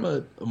away. I'm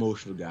an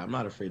emotional guy. I'm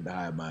not afraid to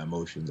hide my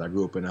emotions. I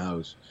grew up in a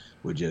house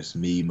with just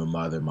me, my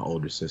mother, my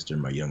older sister,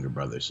 and my younger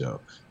brother. So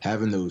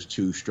having those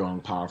two strong,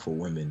 powerful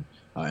women,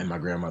 and my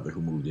grandmother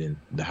who moved in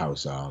the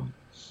house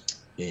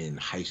in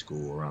high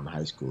school, around the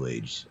high school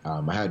age,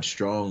 I had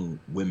strong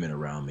women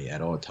around me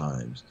at all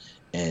times.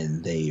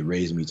 And they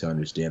raised me to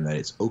understand that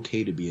it's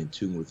okay to be in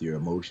tune with your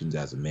emotions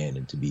as a man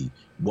and to be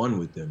one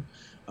with them.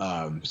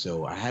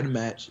 So I had a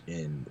match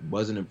and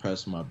wasn't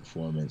impressed with my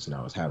performance, and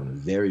I was having a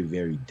very,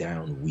 very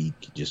down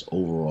week just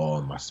overall,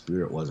 and my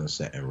spirit wasn't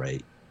setting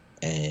right.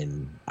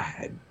 And I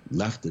had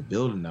left the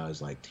building. I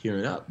was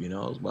tearing up, I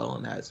was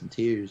welling, I had some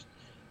tears.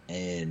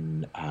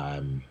 And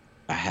I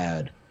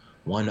had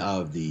one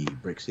of the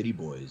Brick City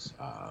boys,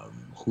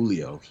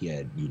 Julio, he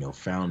had,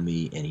 found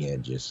me, and he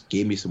had just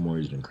gave me some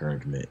words of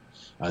encouragement.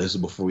 This was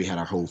before we had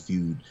our whole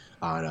feud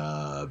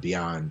on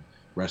Beyond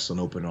Wrestling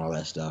Open, all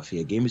that stuff. He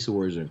had gave me some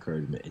words of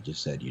encouragement and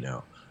just said,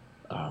 you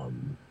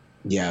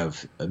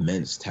have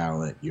immense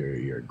talent.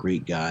 You're a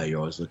great guy. You're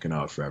always looking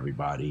out for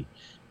everybody.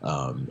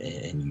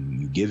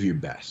 And you give your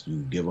best.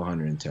 You give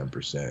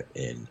 110%,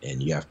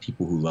 and you have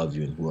people who love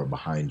you and who are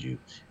behind you.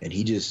 And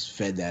he just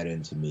fed that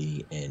into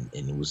me, and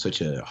it was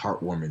such a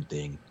heartwarming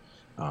thing,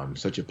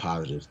 such a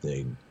positive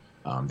thing,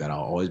 that I'll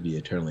always be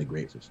eternally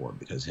grateful for.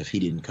 Because if he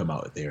didn't come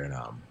out there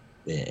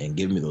and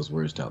give me those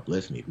words to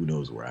uplift me, who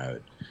knows where I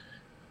would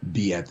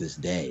be at this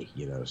day,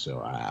 So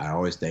I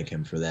always thank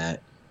him for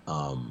that.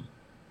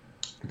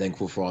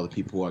 Thankful for all the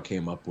people who I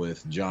came up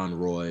with. John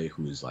Roy,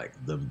 who's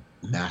the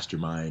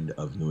mastermind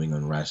of New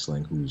England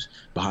wrestling, who's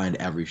behind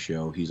every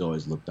show. He's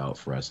always looked out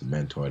for us and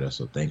mentored us,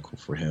 so thankful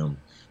for him.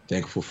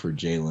 Thankful for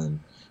Jalen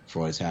for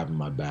always having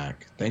my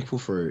back. Thankful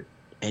for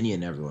any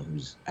and everyone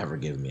who's ever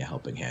given me a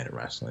helping hand in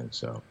wrestling.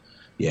 So,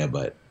 yeah,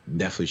 but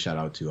definitely shout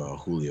out to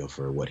Julio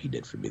for what he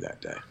did for me that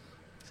day.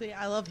 See,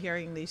 I love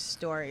hearing these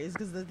stories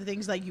because the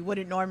things you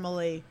wouldn't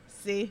normally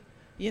see,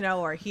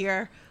 or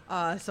hear.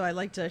 So I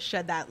like to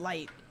shed that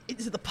light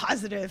into the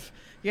positive,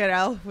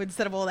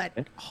 instead of all that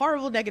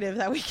horrible negative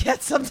that we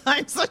get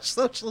sometimes on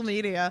social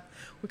media.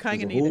 We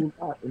kind of need a whole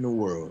lot in the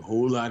world,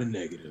 whole lot of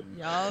negative.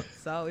 Yup.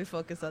 So we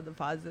focus on the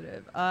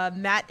positive.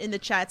 Matt in the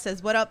chat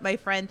says, "What up, my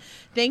friend?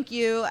 Thank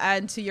you,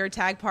 and to your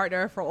tag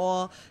partner for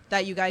all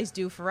that you guys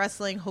do for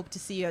wrestling. Hope to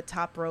see you at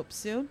Top Rope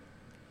soon."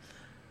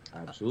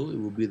 Absolutely,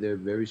 we'll be there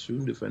very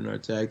soon defending our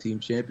tag team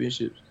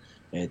championships.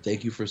 And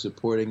thank you for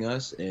supporting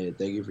us, and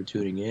thank you for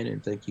tuning in,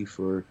 and thank you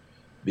for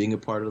being a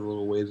part of the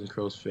Little Waves and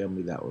Curls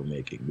family that we're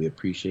making. We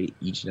appreciate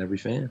each and every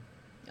fan.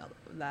 I love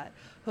that.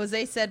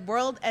 Jose said,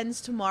 "World ends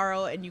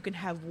tomorrow, and you can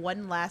have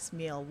one last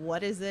meal.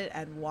 What is it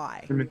and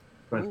why?"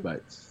 Crunch Ooh.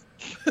 bites.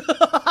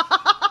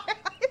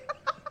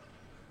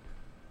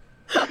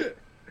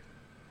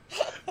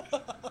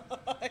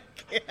 I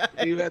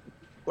can't. You had the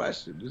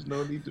question. There's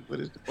no need to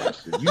finish the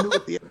question. You knew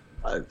what the answer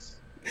was.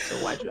 So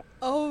why'd you?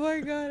 Oh my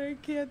god, I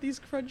can't. These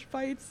crunch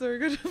bites are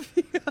gonna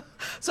be.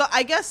 So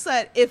I guess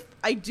that if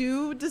I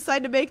do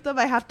decide to make them,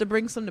 I have to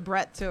bring some to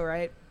Brett too,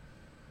 right?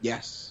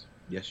 Yes.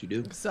 Yes, you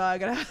do. So I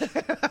gotta.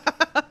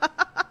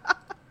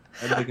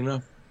 Gotta make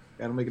enough.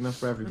 Gotta make enough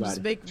for everybody.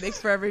 Just make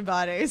for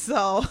everybody.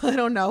 So I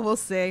don't know. We'll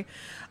see.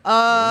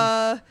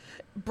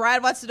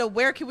 Brad wants to know,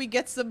 where can we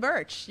get some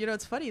merch? You know,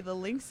 it's funny. The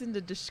link's in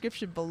the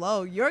description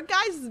below. Your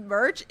guys'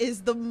 merch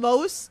is the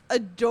most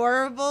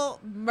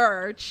adorable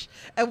merch.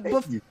 And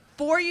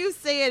before you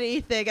say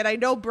anything, and I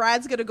know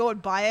Brad's going to go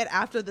and buy it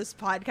after this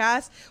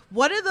podcast,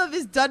 one of them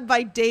is done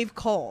by Dave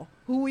Cole,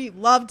 who we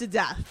love to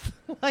death.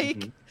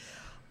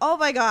 Oh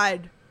my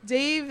God.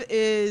 Dave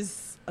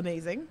is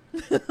amazing.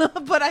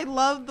 But I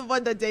love the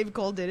one that Dave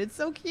Cole did. It's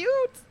so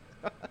cute.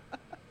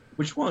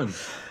 Which one?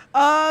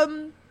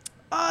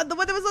 The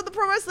one that was on the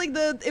pro wrestling.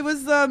 It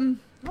was oh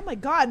my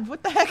god,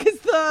 what the heck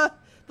is the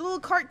little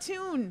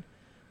cartoon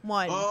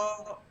one?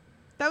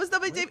 That was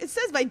done by Dave. It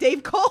says by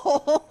Dave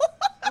Cole.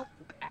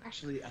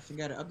 Actually, I think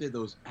I gotta update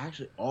those.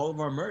 Actually, all of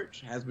our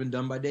merch has been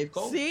done by Dave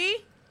Cole. See?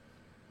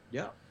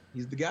 Yeah,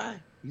 he's the guy.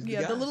 He's the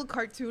guy. The guy. little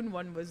cartoon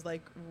one was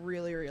like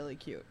really, really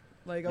cute.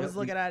 Like I was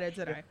looking at it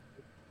today.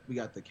 We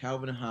got the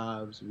Calvin and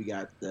Hobbes. We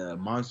got the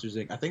Monsters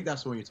Inc. I think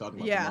that's the one you're talking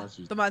about. Yeah,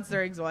 the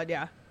Monster Inc. one.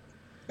 Yeah.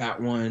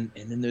 That one,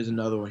 and then there's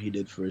another one he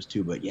did for us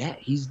too. But yeah,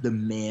 he's the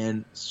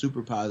man.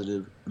 Super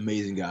positive,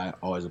 amazing guy.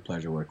 Always a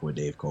pleasure working with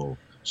Dave Cole.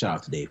 Shout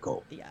out to Dave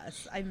Cole.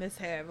 Yes, I miss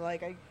him.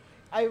 Like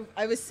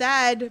I was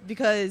sad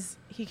because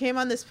he came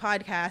on this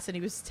podcast and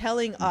he was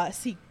telling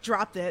us, he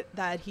dropped it,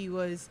 that he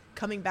was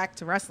coming back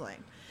to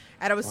wrestling,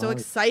 and I was so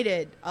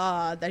excited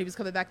that he was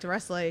coming back to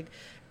wrestling.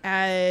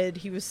 And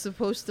he was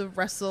supposed to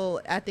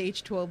wrestle at the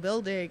H2O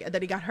building, and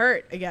then he got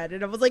hurt again.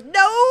 And I was like, no!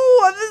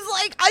 I was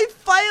like, I'm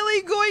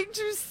finally going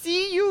to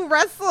see you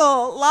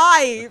wrestle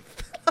live.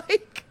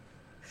 Like,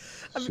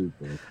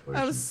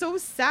 I was so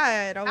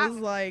sad. I was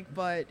like,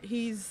 but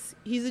he's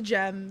a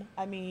gem.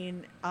 I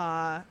mean,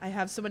 I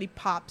have so many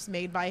pops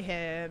made by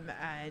him,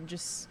 and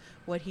just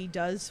what he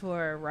does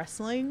for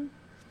wrestling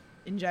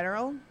in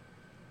general.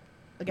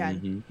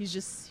 Again, he's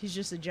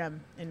just a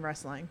gem in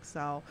wrestling.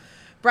 So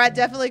Brad,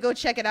 definitely go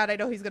check it out. I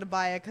know he's going to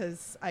buy it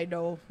because I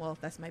know, well,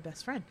 that's my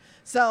best friend.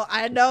 So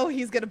I know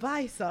he's going to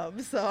buy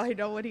some. So I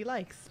know what he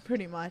likes,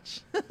 pretty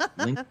much.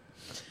 Link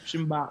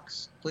description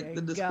box. Click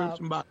the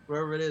description box,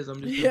 wherever it is.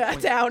 I'm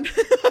just down.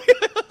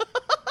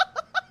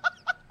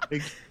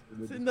 It's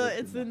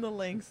in the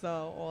link,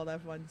 so all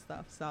that fun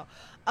stuff. So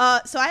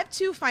I have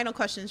two final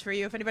questions for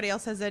you. If anybody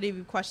else has any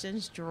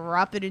questions,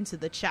 drop it into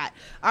the chat.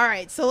 All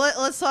right, so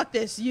let's talk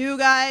this. You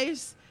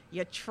guys,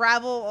 you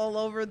travel all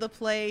over the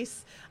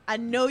place. I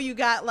know you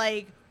got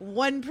like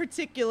one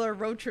particular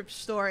road trip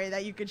story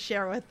that you could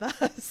share with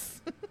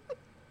us.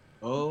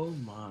 Oh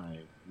my,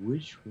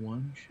 which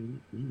one should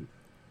it be?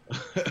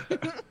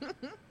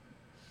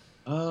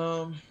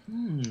 Well,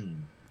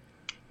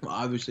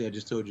 obviously, I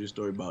just told you a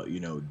story about,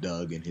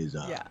 Doug and his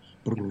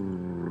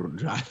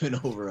driving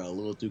over a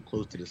little too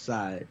close to the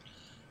side.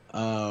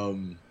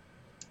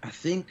 I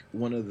think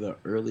one of the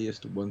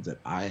earliest ones that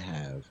I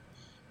have,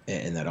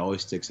 and that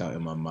always sticks out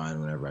in my mind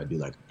whenever I do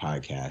like a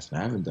podcast, and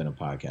I haven't done a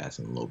podcast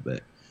in a little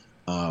bit.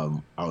 I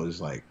was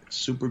like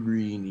super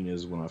green, this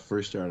is when I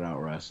first started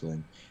out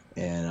wrestling,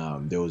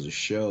 and there was a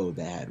show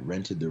that had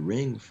rented the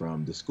ring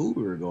from the school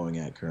we were going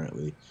at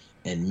currently.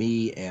 And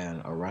me and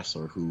a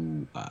wrestler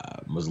who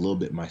was a little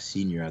bit my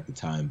senior at the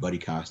time, Buddy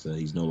Costa,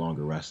 he's no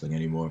longer wrestling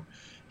anymore.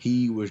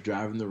 He was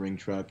driving the ring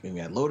truck, and we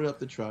had loaded up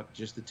the truck,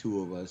 just the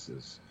two of us.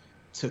 It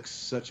took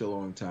such a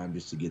long time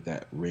just to get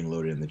that ring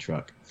loaded in the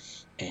truck.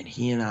 And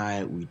he and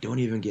I, we don't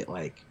even get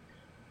like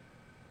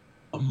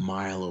a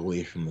mile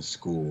away from the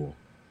school.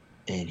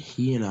 And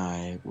he and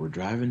I were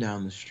driving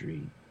down the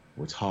street.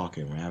 We're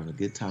talking. We're having a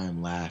good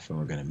time, laughing.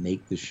 We're going to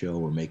make the show.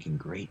 We're making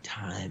great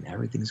time.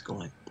 Everything's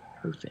going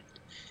perfect.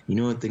 You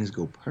know when things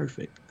go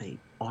perfect, they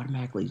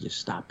automatically just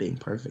stop being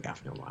perfect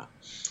after a while.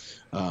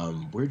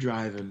 We're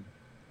driving.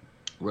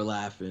 We're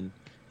laughing.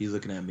 He's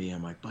looking at me.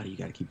 I'm like, buddy, you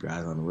got to keep your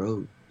eyes on the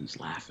road. He's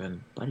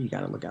laughing. Buddy, you got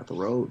to look out the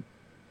road.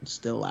 I'm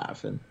still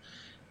laughing.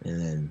 And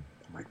then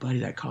I'm like, buddy,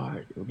 that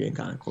car, we're getting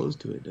kind of close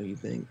to it, don't you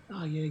think?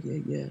 Oh,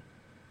 yeah.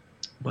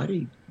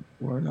 Buddy,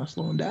 we're not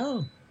slowing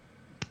down.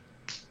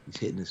 He's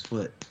hitting his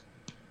foot.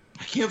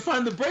 I can't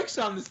find the brakes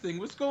on this thing.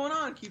 What's going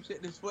on? Keeps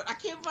hitting his foot. I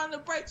can't find the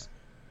brakes.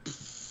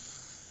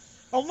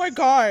 Oh my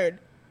God.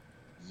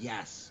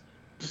 Yes.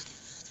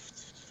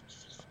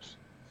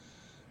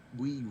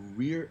 We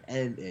rear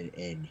end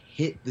and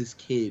hit this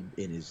kid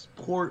in this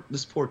poor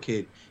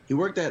kid. He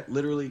worked at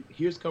literally,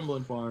 here's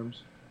Cumberland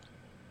Farms.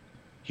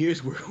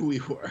 Here's where we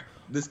were.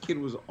 This kid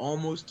was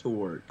almost to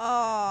work.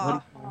 Oh.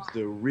 Buddy comes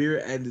the rear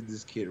end of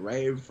this kid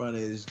right in front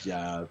of his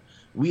job.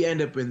 We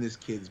end up in this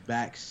kid's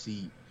back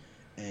seat,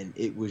 and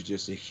it was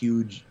just a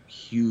huge,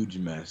 huge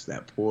mess.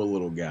 That poor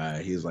little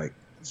guy. He was like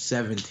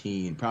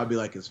 17, probably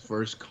like his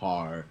first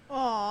car.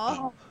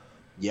 Aw.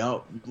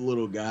 Yep,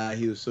 little guy.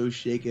 He was so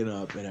shaken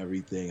up and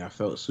everything. I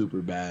felt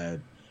super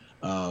bad.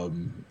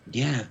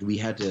 Yeah, we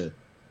had to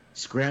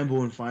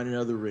scramble and find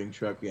another ring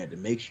truck. We had to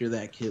make sure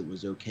that kid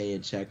was okay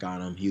and check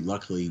on him. He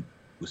luckily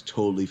was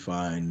totally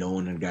fine. No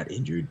one had got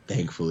injured,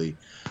 thankfully.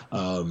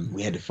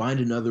 We had to find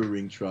another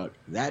ring truck.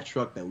 That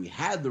truck that we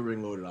had the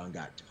ring loaded on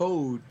got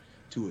towed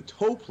to a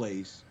tow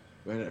place.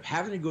 We ended up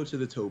having to go to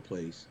the tow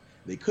place.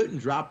 They couldn't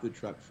drop the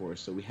truck for us,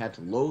 so we had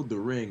to load the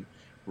ring.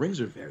 Rings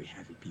are very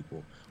heavy,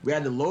 people. We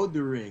had to load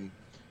the ring.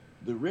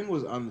 The ring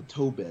was on the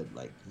tow bed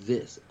like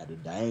this at a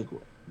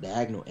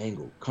diagonal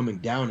angle, coming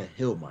down a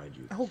hill, mind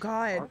you. Oh,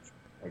 God.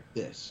 Like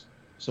this.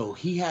 So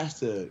he has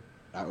to,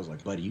 I was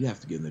like, buddy, you have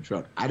to get in the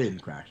truck. I didn't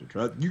crash the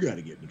truck. You got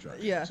to get in the truck.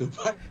 Yeah. So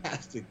buddy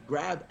has to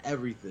grab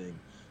everything,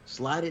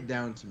 slide it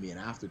down to me, and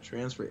I have to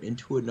transfer it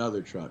into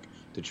another truck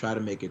to try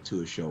to make it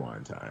to a show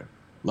on time.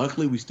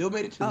 Luckily, we still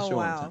made it to the show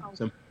on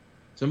time.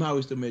 Somehow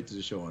we still made it to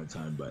the show on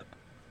time, but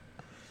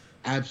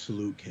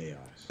absolute chaos.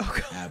 Oh,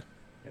 God. Absolute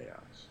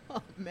chaos.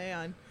 Oh,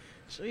 man.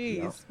 Jeez.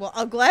 Yep. Well,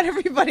 I'm glad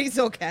everybody's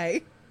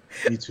okay.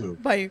 Me too.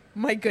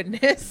 My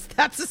goodness.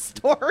 That's a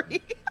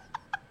story.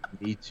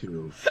 Me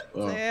too.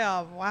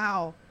 Damn.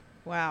 Wow.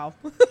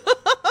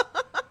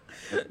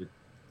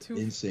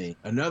 Insane.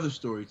 Another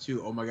story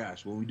too. Oh my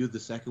gosh. When we do the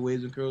second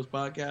Waves and Curls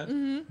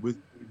podcast with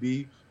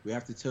B, we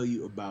have to tell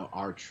you about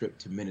our trip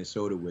to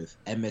Minnesota with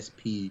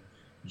MSP,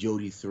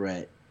 Jody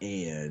Threat,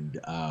 and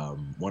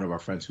one of our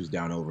friends who's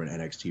down over in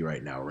NXT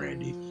right now,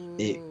 Randy. Ooh.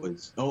 It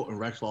was, and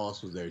Rex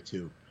Lawless was there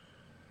too.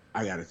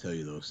 I gotta tell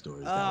you those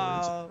stories.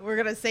 We're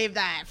gonna save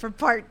that for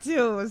part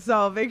 2.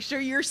 So make sure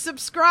you're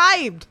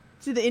subscribed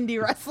to the Indie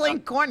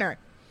Wrestling Corner.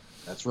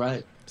 That's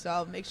right.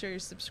 So make sure you're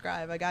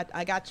subscribed.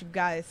 I got you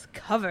guys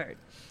covered.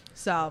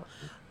 So,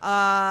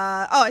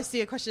 I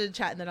see a question in the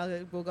chat, and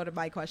then we'll go to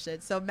my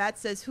question. So Matt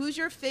says, "Who's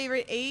your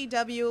favorite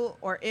AEW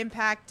or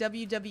Impact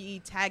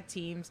WWE tag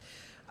teams?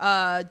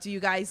 Do you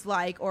guys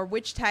like, or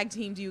which tag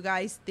team do you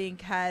guys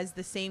think has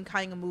the same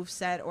kind of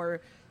moveset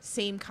or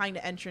same kind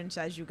of entrance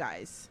as you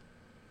guys?"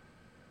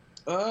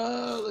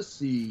 Let's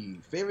see.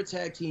 Favorite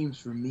tag teams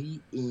for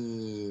me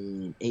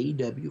in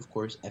AEW, of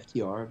course,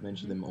 FTR. I've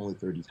mentioned them only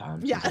 30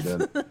 times. Yes.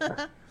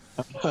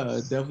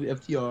 Definitely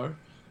FTR.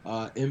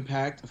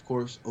 Impact, of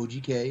course,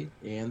 OGK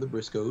and the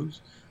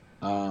Briscoes.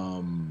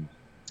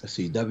 Let's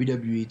see.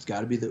 WWE, it's got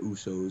to be the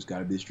Usos, got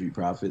to be the Street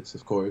Profits,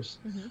 of course.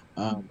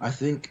 I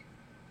think,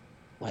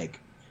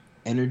 like,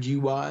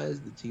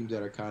 energy-wise, the teams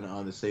that are kind of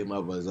on the same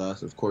level as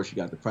us, of course, you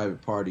got the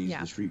Private Parties,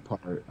 the Street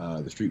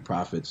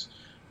Profits,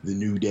 the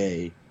New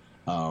Day.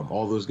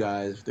 All those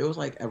guys. If there was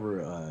like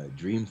ever a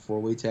dream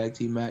 4-way tag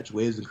team match,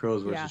 Waves and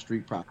Curls versus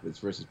Street Profits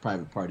versus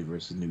Private Party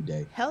versus New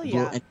Day. Hell yeah.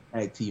 Blow any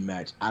tag team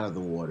match out of the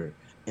water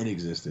in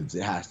existence.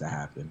 It has to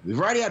happen. We've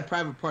already had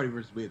Private Party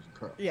versus Waves and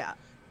Curls. Yeah.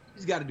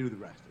 He's got to do the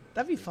rest of it.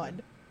 That'd be fun.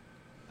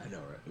 I know,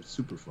 right? It's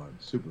super fun.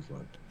 Super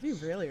fun. It'd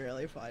be really,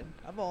 really fun.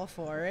 I'm all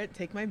for it.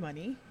 Take my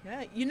money.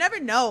 Yeah. You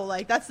never know.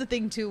 Like, that's the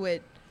thing, too,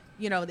 with,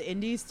 the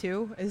indies,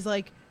 too, is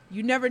like,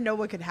 you never know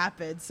what could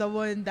happen.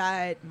 Someone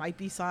that might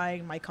be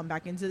signed might come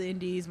back into the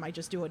indies, might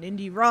just do an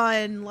indie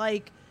run.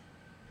 Like,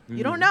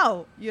 you don't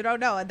know. You don't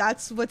know. And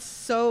that's what's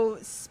so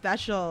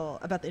special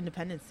about the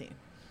independent scene.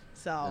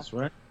 So, that's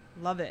right.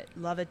 Love it.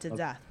 Love it to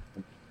death.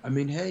 I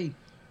mean, hey,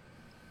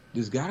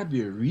 there's got to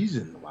be a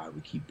reason why we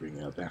keep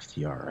bringing up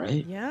FTR,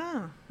 right?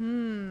 Yeah.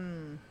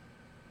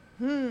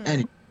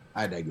 Anyway,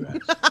 I digress.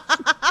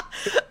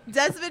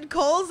 Desmond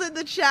Cole's in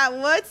the chat.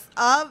 What's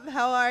up?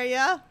 How are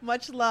ya?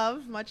 Much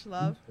love. Much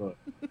love.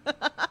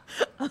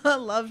 I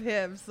love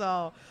him.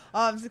 So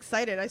I was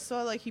excited. I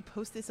saw he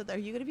posted something. Are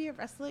you going to be at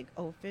Wrestling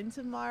Open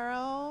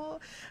tomorrow?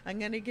 I'm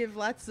going to give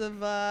lots of,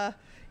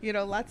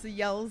 lots of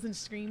yells and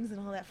screams and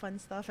all that fun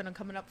stuff. And I'm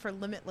coming up for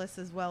Limitless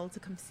as well to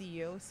come see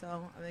you.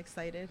 So I'm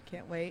excited.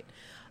 Can't wait.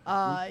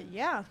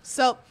 Yeah.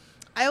 So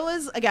I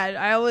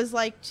always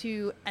like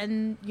to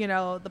end,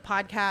 the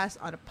podcast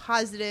on a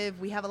positive.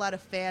 We have a lot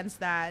of fans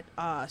that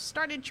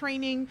started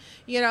training,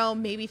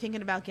 maybe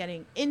thinking about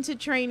getting into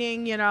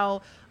training,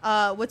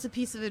 what's a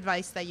piece of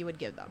advice that you would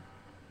give them?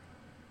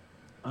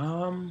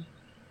 I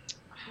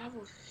have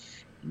a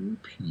few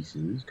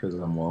pieces because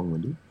I'm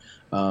long-winded.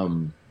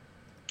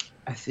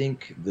 I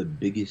think the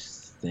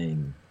biggest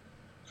thing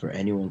for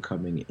anyone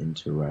coming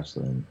into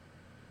wrestling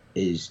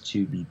is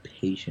to be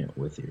patient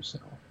with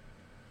yourself.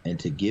 And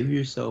to give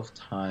yourself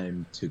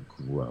time to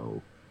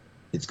grow.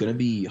 It's going to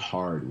be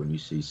hard when you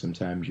see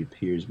sometimes your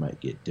peers might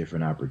get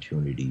different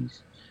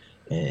opportunities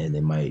and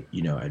they might,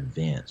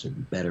 advance or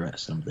be better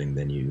at something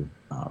than you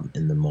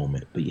in the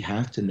moment. But you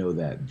have to know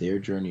that their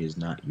journey is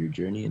not your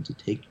journey and to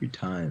take your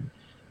time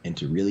and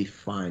to really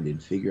find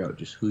and figure out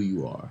just who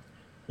you are.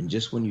 And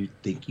just when you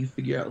think you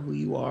figure out who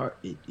you are,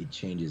 it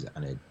changes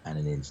on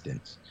an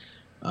instant.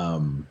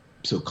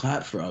 So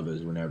clap for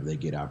others whenever they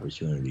get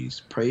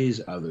opportunities.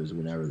 Praise others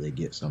whenever they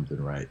get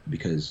something right,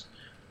 because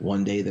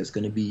one day that's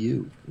going to be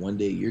you. One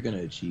day you're going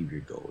to achieve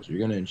your goals. You're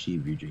going to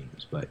achieve your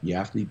dreams, but you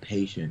have to be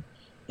patient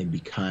and be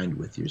kind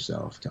with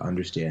yourself to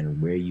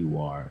understand where you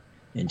are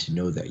and to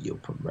know that you'll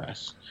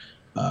progress.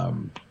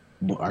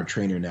 Our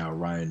trainer now,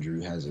 Ryan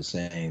Drew, has a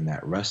saying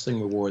that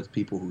wrestling rewards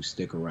people who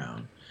stick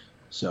around.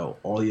 So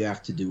all you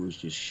have to do is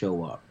just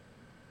show up,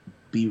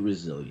 be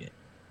resilient,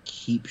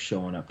 keep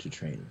showing up to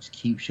trainings,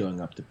 keep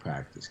showing up to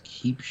practice,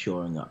 keep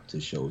showing up to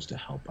shows to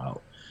help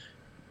out.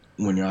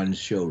 When you're on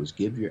shows,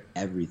 give your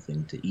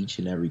everything to each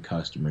and every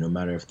customer, no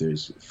matter if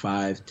there's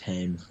 5,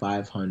 10,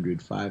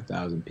 500,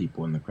 5,000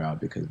 people in the crowd,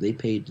 because they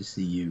paid to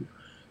see you.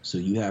 So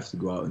you have to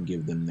go out and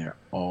give them their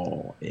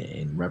all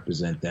and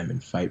represent them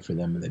and fight for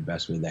them in the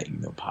best way that you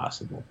know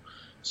possible.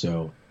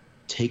 So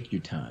take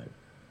your time,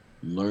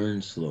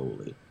 learn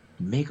slowly,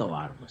 make a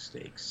lot of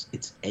mistakes.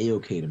 It's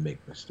A-okay to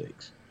make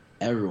mistakes.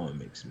 Everyone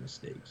makes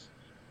mistakes.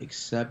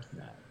 Accept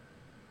that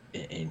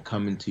and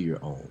come into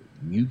your own.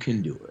 You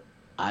can do it.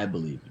 I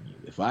believe in you.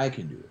 If I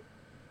can do it,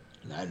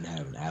 and I didn't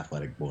have an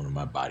athletic bone in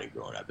my body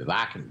growing up, if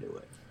I can do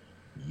it,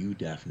 you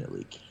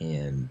definitely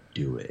can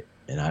do it.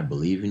 And I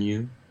believe in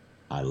you.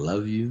 I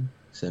love you.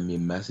 Send me a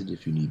message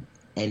if you need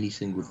any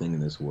single thing in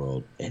this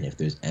world. And if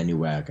there's any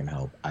way I can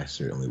help, I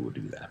certainly will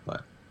do that.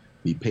 But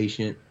be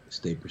patient,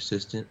 stay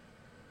persistent,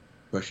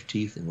 brush your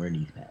teeth, and wear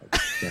knee pads.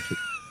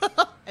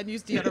 And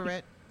use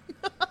deodorant.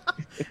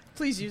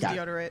 Please use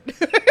deodorant.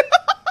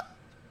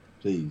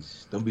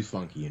 Please, don't be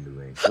funky in the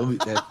ring. Don't be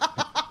that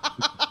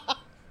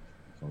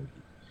funky.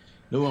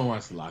 No one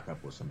wants to lock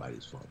up with somebody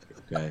who's funky,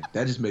 okay?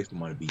 That just makes them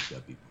want to beat you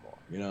up even more,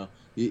 you know?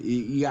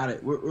 You got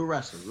it. We're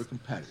wrestlers. We're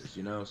competitors,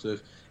 you know? So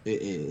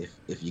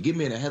if you get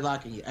me in a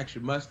headlock and you're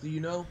extra musty,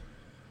 you know,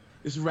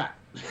 it's a wrap.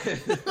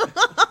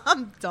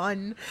 I'm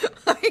done.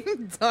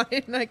 I'm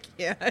done. I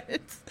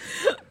can't.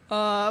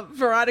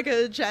 Veronica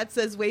in the chat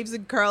says Waves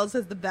and Curls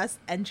has the best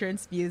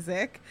entrance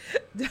music.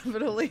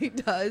 Definitely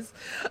does.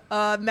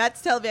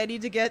 Matt's telling me I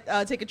need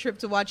to take a trip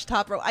to watch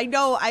Top Rope. I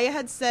know I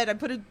had said, I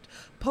put a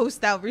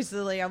post out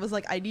recently. I was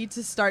like, I need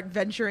to start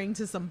venturing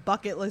to some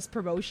bucket list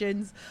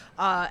promotions.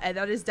 And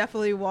that is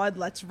definitely one.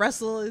 Let's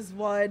Wrestle is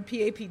one.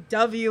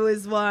 PAPW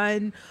is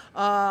one.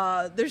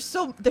 There's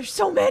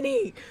so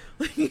many.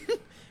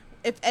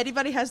 If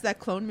anybody has that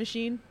clone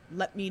machine,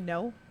 let me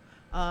know.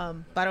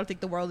 But I don't think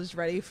the world is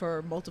ready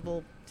for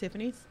multiple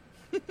Tiffany's.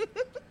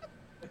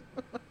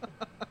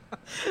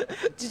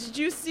 Did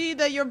you see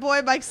that your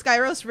boy Mike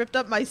Skyros ripped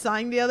up my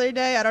sign the other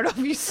day? I don't know if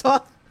you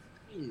saw.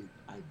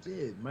 I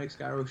did. Mike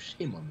Skyros,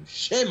 shame on you.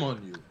 Shame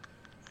on you.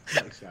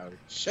 Mike Skyros,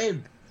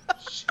 shame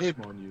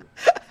on you.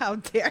 How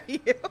dare you?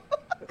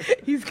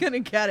 He's gonna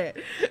get it.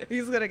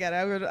 He's gonna get it.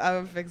 I'm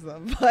gonna fix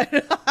them. But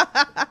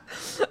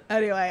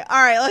anyway,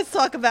 all right. Let's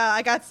talk about.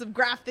 I got some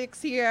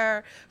graphics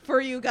here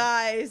for you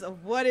guys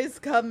of what is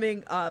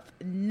coming up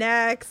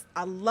next.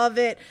 I love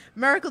it.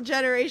 Miracle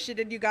Generation,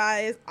 and you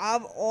guys,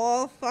 I'm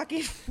all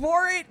fucking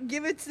for it.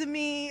 Give it to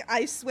me.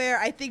 I swear.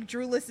 I think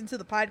Drew listened to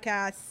the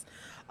podcast.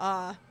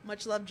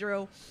 Much love,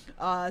 Drew.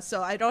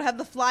 So I don't have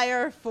the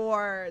flyer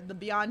for the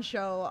Beyond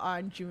show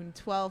on June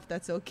 12th.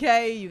 That's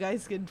okay. You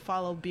guys can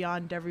follow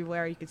Beyond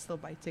everywhere. You can still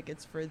buy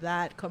tickets for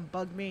that. Come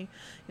bug me.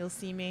 You'll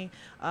see me.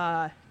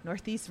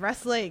 Northeast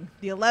Wrestling,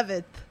 the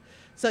 11th.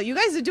 So you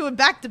guys are doing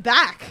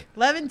back-to-back,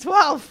 11,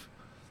 12.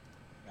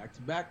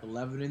 Back-to-back,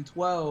 11 and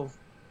 12.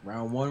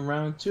 Round 1,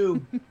 round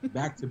 2.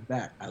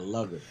 Back-to-back. I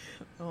love it.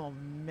 Oh,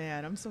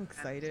 man. I'm so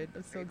excited.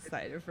 I'm so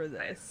excited for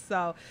this.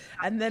 So,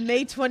 and then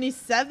May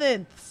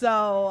 27th.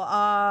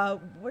 So,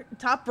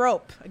 Top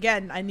Rope.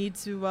 Again, I need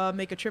to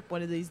make a trip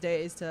one of these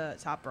days to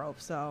Top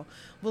Rope. So,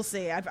 we'll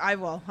see. I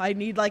will. I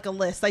need, like, a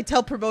list. I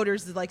tell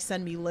promoters to, like,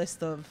 send me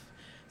list of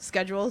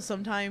schedules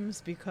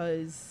sometimes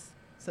because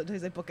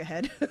sometimes I book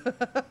ahead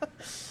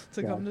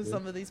to come to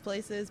some of these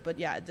places. But,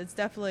 yeah, it's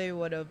definitely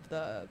one of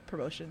the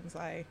promotions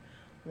I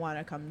want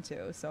to come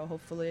to, so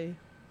hopefully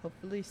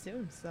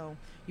soon. So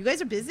you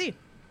guys are busy.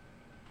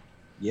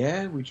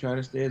 Yeah, we try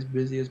to stay as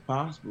busy as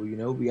possible. You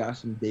know, we got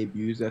some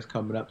debuts that's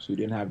coming up, so we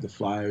didn't have the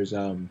flyers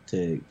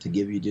to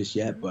give you just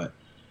yet, but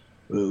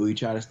we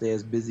try to stay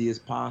as busy as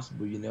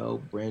possible, you know,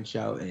 branch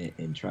out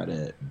and try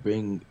to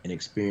bring an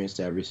experience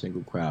to every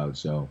single crowd.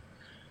 So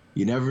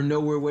you never know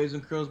where Waves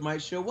and Curls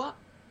might show up.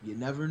 You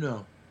never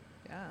know.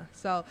 Yeah.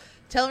 So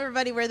tell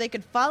everybody where they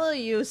can follow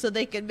you so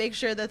they can make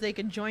sure that they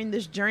can join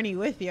this journey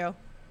with you.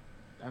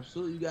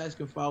 Absolutely. You guys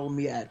can follow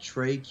me at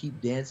Trey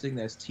Keep Dancing.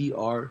 That's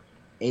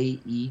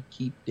TRAE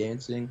Keep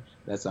Dancing.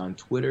 That's on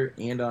Twitter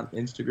and on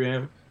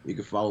Instagram. You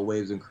can follow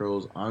Waves and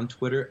Curls on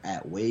Twitter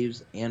at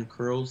Waves and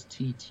Curls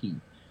TT.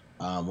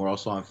 We're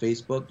also on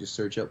Facebook. Just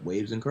search up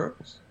Waves and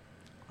Curls.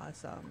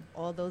 Awesome.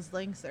 All those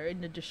links are in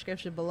the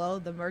description below.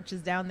 The merch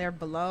is down there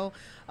below.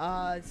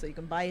 So you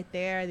can buy it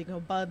there. You can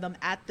buy them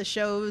at the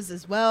shows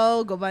as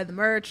well. Go buy the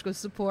merch. Go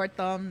support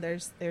them.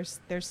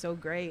 They're so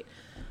great.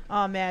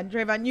 Oh, man.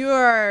 Drayvon, you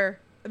are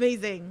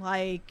amazing.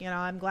 Like, you know,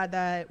 I'm glad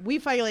that we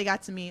finally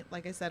got to meet,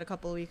 like I said, a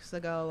couple of weeks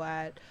ago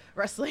at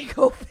Wrestling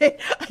Open.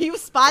 You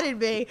spotted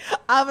me.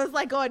 I was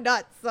like going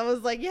nuts. I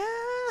was like, yeah.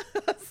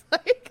 I was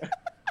like,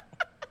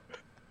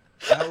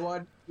 I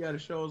wanted you at a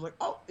show. I was like,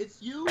 oh,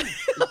 it's you.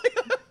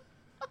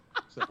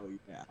 So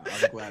yeah,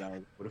 I'm glad I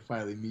was able to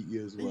finally meet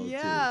you as well.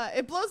 Yeah,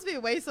 it blows me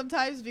away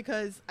sometimes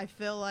because I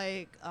feel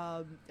like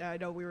I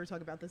know we were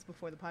talking about this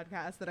before the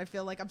podcast, that I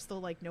feel like I'm still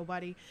like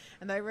nobody,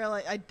 and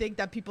I think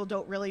that people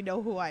don't really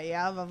know who I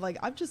am. I'm like,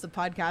 I'm just a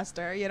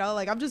podcaster, you know,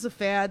 like I'm just a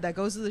fan that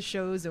goes to the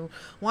shows and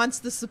wants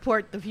to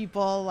support the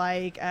people,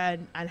 like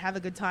and have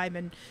a good time.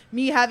 And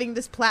me having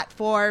this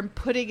platform,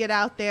 putting it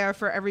out there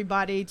for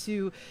everybody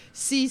to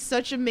see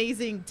such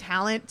amazing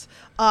talent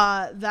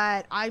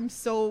that I'm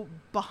so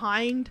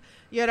behind.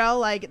 You know,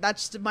 like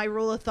that's my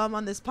rule of thumb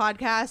on this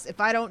podcast. If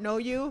I don't know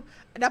you,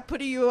 I'm not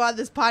putting you on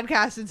this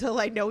podcast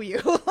until I know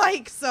you.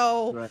 Like,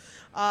 so,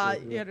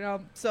 right. You know,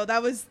 so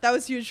that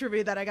was huge for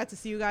me that I got to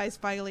see you guys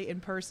finally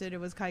in person. It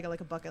was kind of like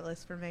a bucket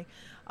list for me.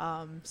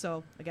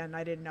 So again,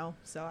 I didn't know,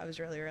 so I was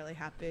really, really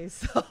happy.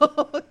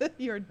 So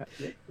you're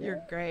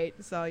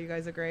great. So you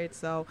guys are great.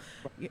 So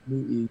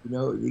you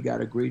know, you got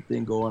a great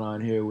thing going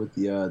on here with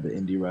the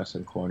Indie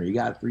Wrestling Corner. You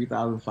got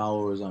 3,000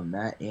 followers on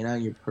that and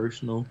on your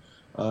personal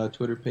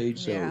Twitter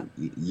page. So yeah.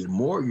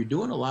 You're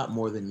doing a lot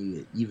more than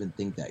you even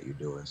think that you're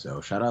doing. So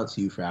shout out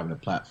to you for having a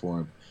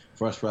platform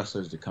for us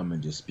wrestlers to come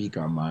and just speak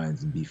our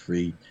minds and be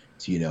free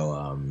to, you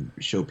know,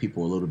 show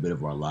people a little bit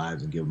of our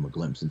lives and give them a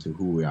glimpse into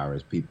who we are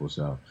as people.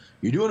 So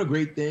you're doing a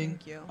great thing.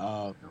 Thank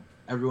you.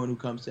 Everyone who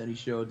comes to any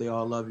show, they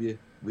all love you.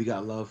 We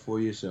got love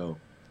for you. So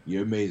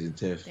you're amazing,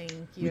 Tiff. Thank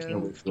you. We can't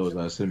wait for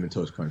those Cinnamon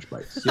Toast Crunch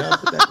Bites. Yeah,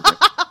 put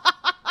that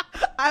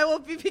I will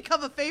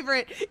become a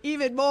favorite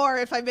even more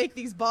if I make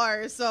these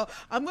bars. So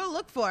I'm gonna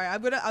look for it.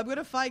 I'm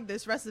gonna find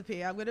this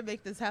recipe. I'm gonna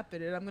make this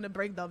happen, and I'm gonna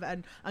bring them,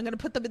 and I'm gonna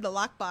put them in the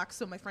lockbox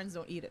so my friends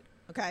don't eat it.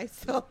 Okay,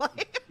 so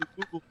like,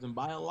 and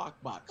buy a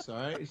lockbox. All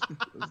right.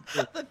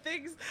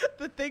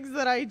 the things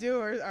that I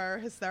do are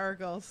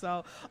hysterical.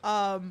 So,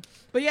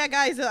 but yeah,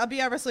 guys, I'll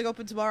be at Wrestling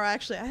Open tomorrow.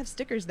 Actually, I have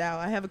stickers now.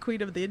 I have a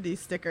Queen of the Indies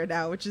sticker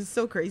now, which is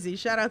so crazy.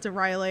 Shout out to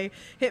Riley.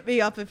 Hit me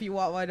up if you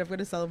want one. I'm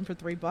gonna sell them for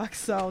 $3.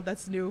 So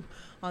that's new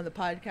on the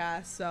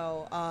podcast.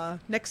 So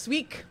next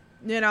week,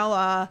 you know,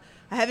 I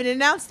haven't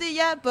announced it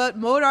yet, but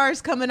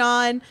Modar's coming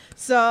on,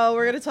 so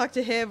we're gonna talk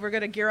to him. We're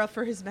gonna gear up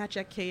for his match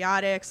at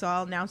Chaotic, so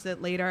I'll announce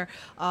it later.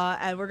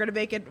 And we're gonna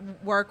make it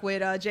work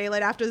with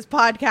Jalen after this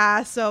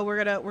podcast. So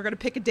we're gonna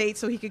pick a date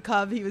so he could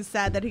come. He was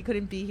sad that he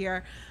couldn't be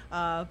here,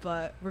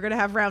 but we're gonna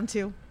have round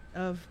 2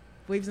 of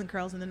Waves and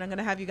Curls, and then I'm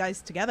gonna have you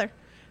guys together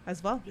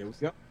as well. There we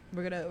go.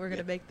 We're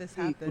gonna make this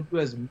happen.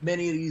 We'll do as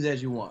many of these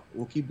as you want.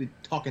 We'll keep it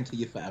talking to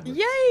you forever.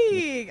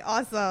 Yay!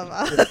 Awesome.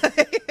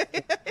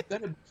 You've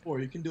done it before.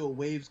 You can do a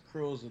Waves,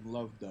 Curls, and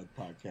Love Doug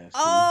podcast.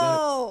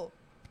 Oh,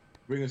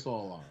 bring us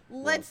all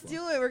on. Let's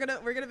do it. We're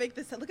gonna make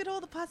this. Look at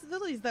all the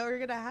possibilities that we're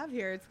gonna have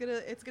here.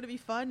 It's gonna be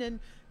fun, and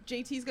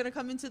JT's gonna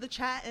come into the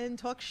chat and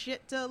talk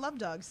shit to Love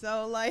Doug.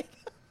 So like,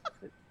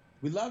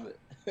 we love it.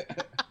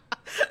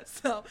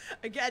 So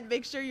again,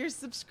 make sure you're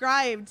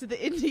subscribed to the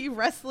Indie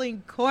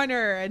Wrestling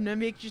Corner, and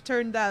make sure you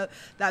turn that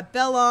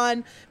bell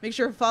on. Make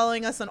sure you're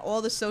following us on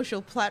all the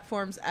social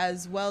platforms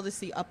as well to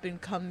see up and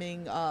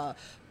coming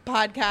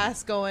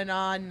podcasts going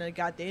on. I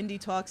got the Indie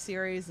Talk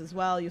series as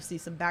well. You'll see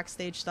some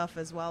backstage stuff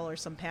as well, or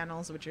some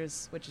panels, which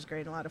is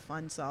great and a lot of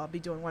fun. So I'll be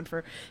doing one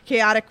for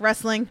Chaotic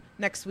Wrestling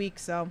next week.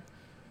 So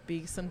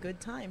be some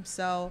good time.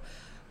 So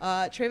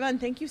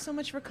Trayvon, thank you so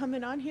much for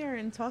coming on here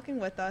and talking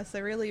with us. I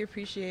really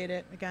appreciate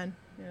it. Again,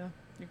 you know,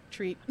 your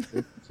treat.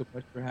 Thank you so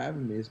much for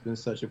having me. It's been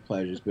such a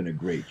pleasure. It's been a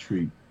great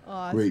treat.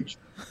 Awesome. Great.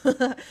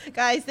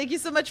 Guys, thank you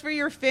so much for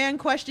your fan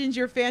questions,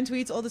 your fan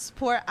tweets, all the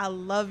support. I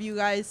love you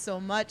guys so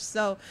much.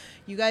 So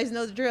you guys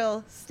know the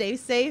drill. Stay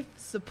safe,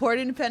 support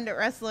independent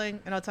wrestling,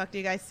 and I'll talk to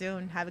you guys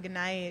soon. Have a good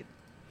night.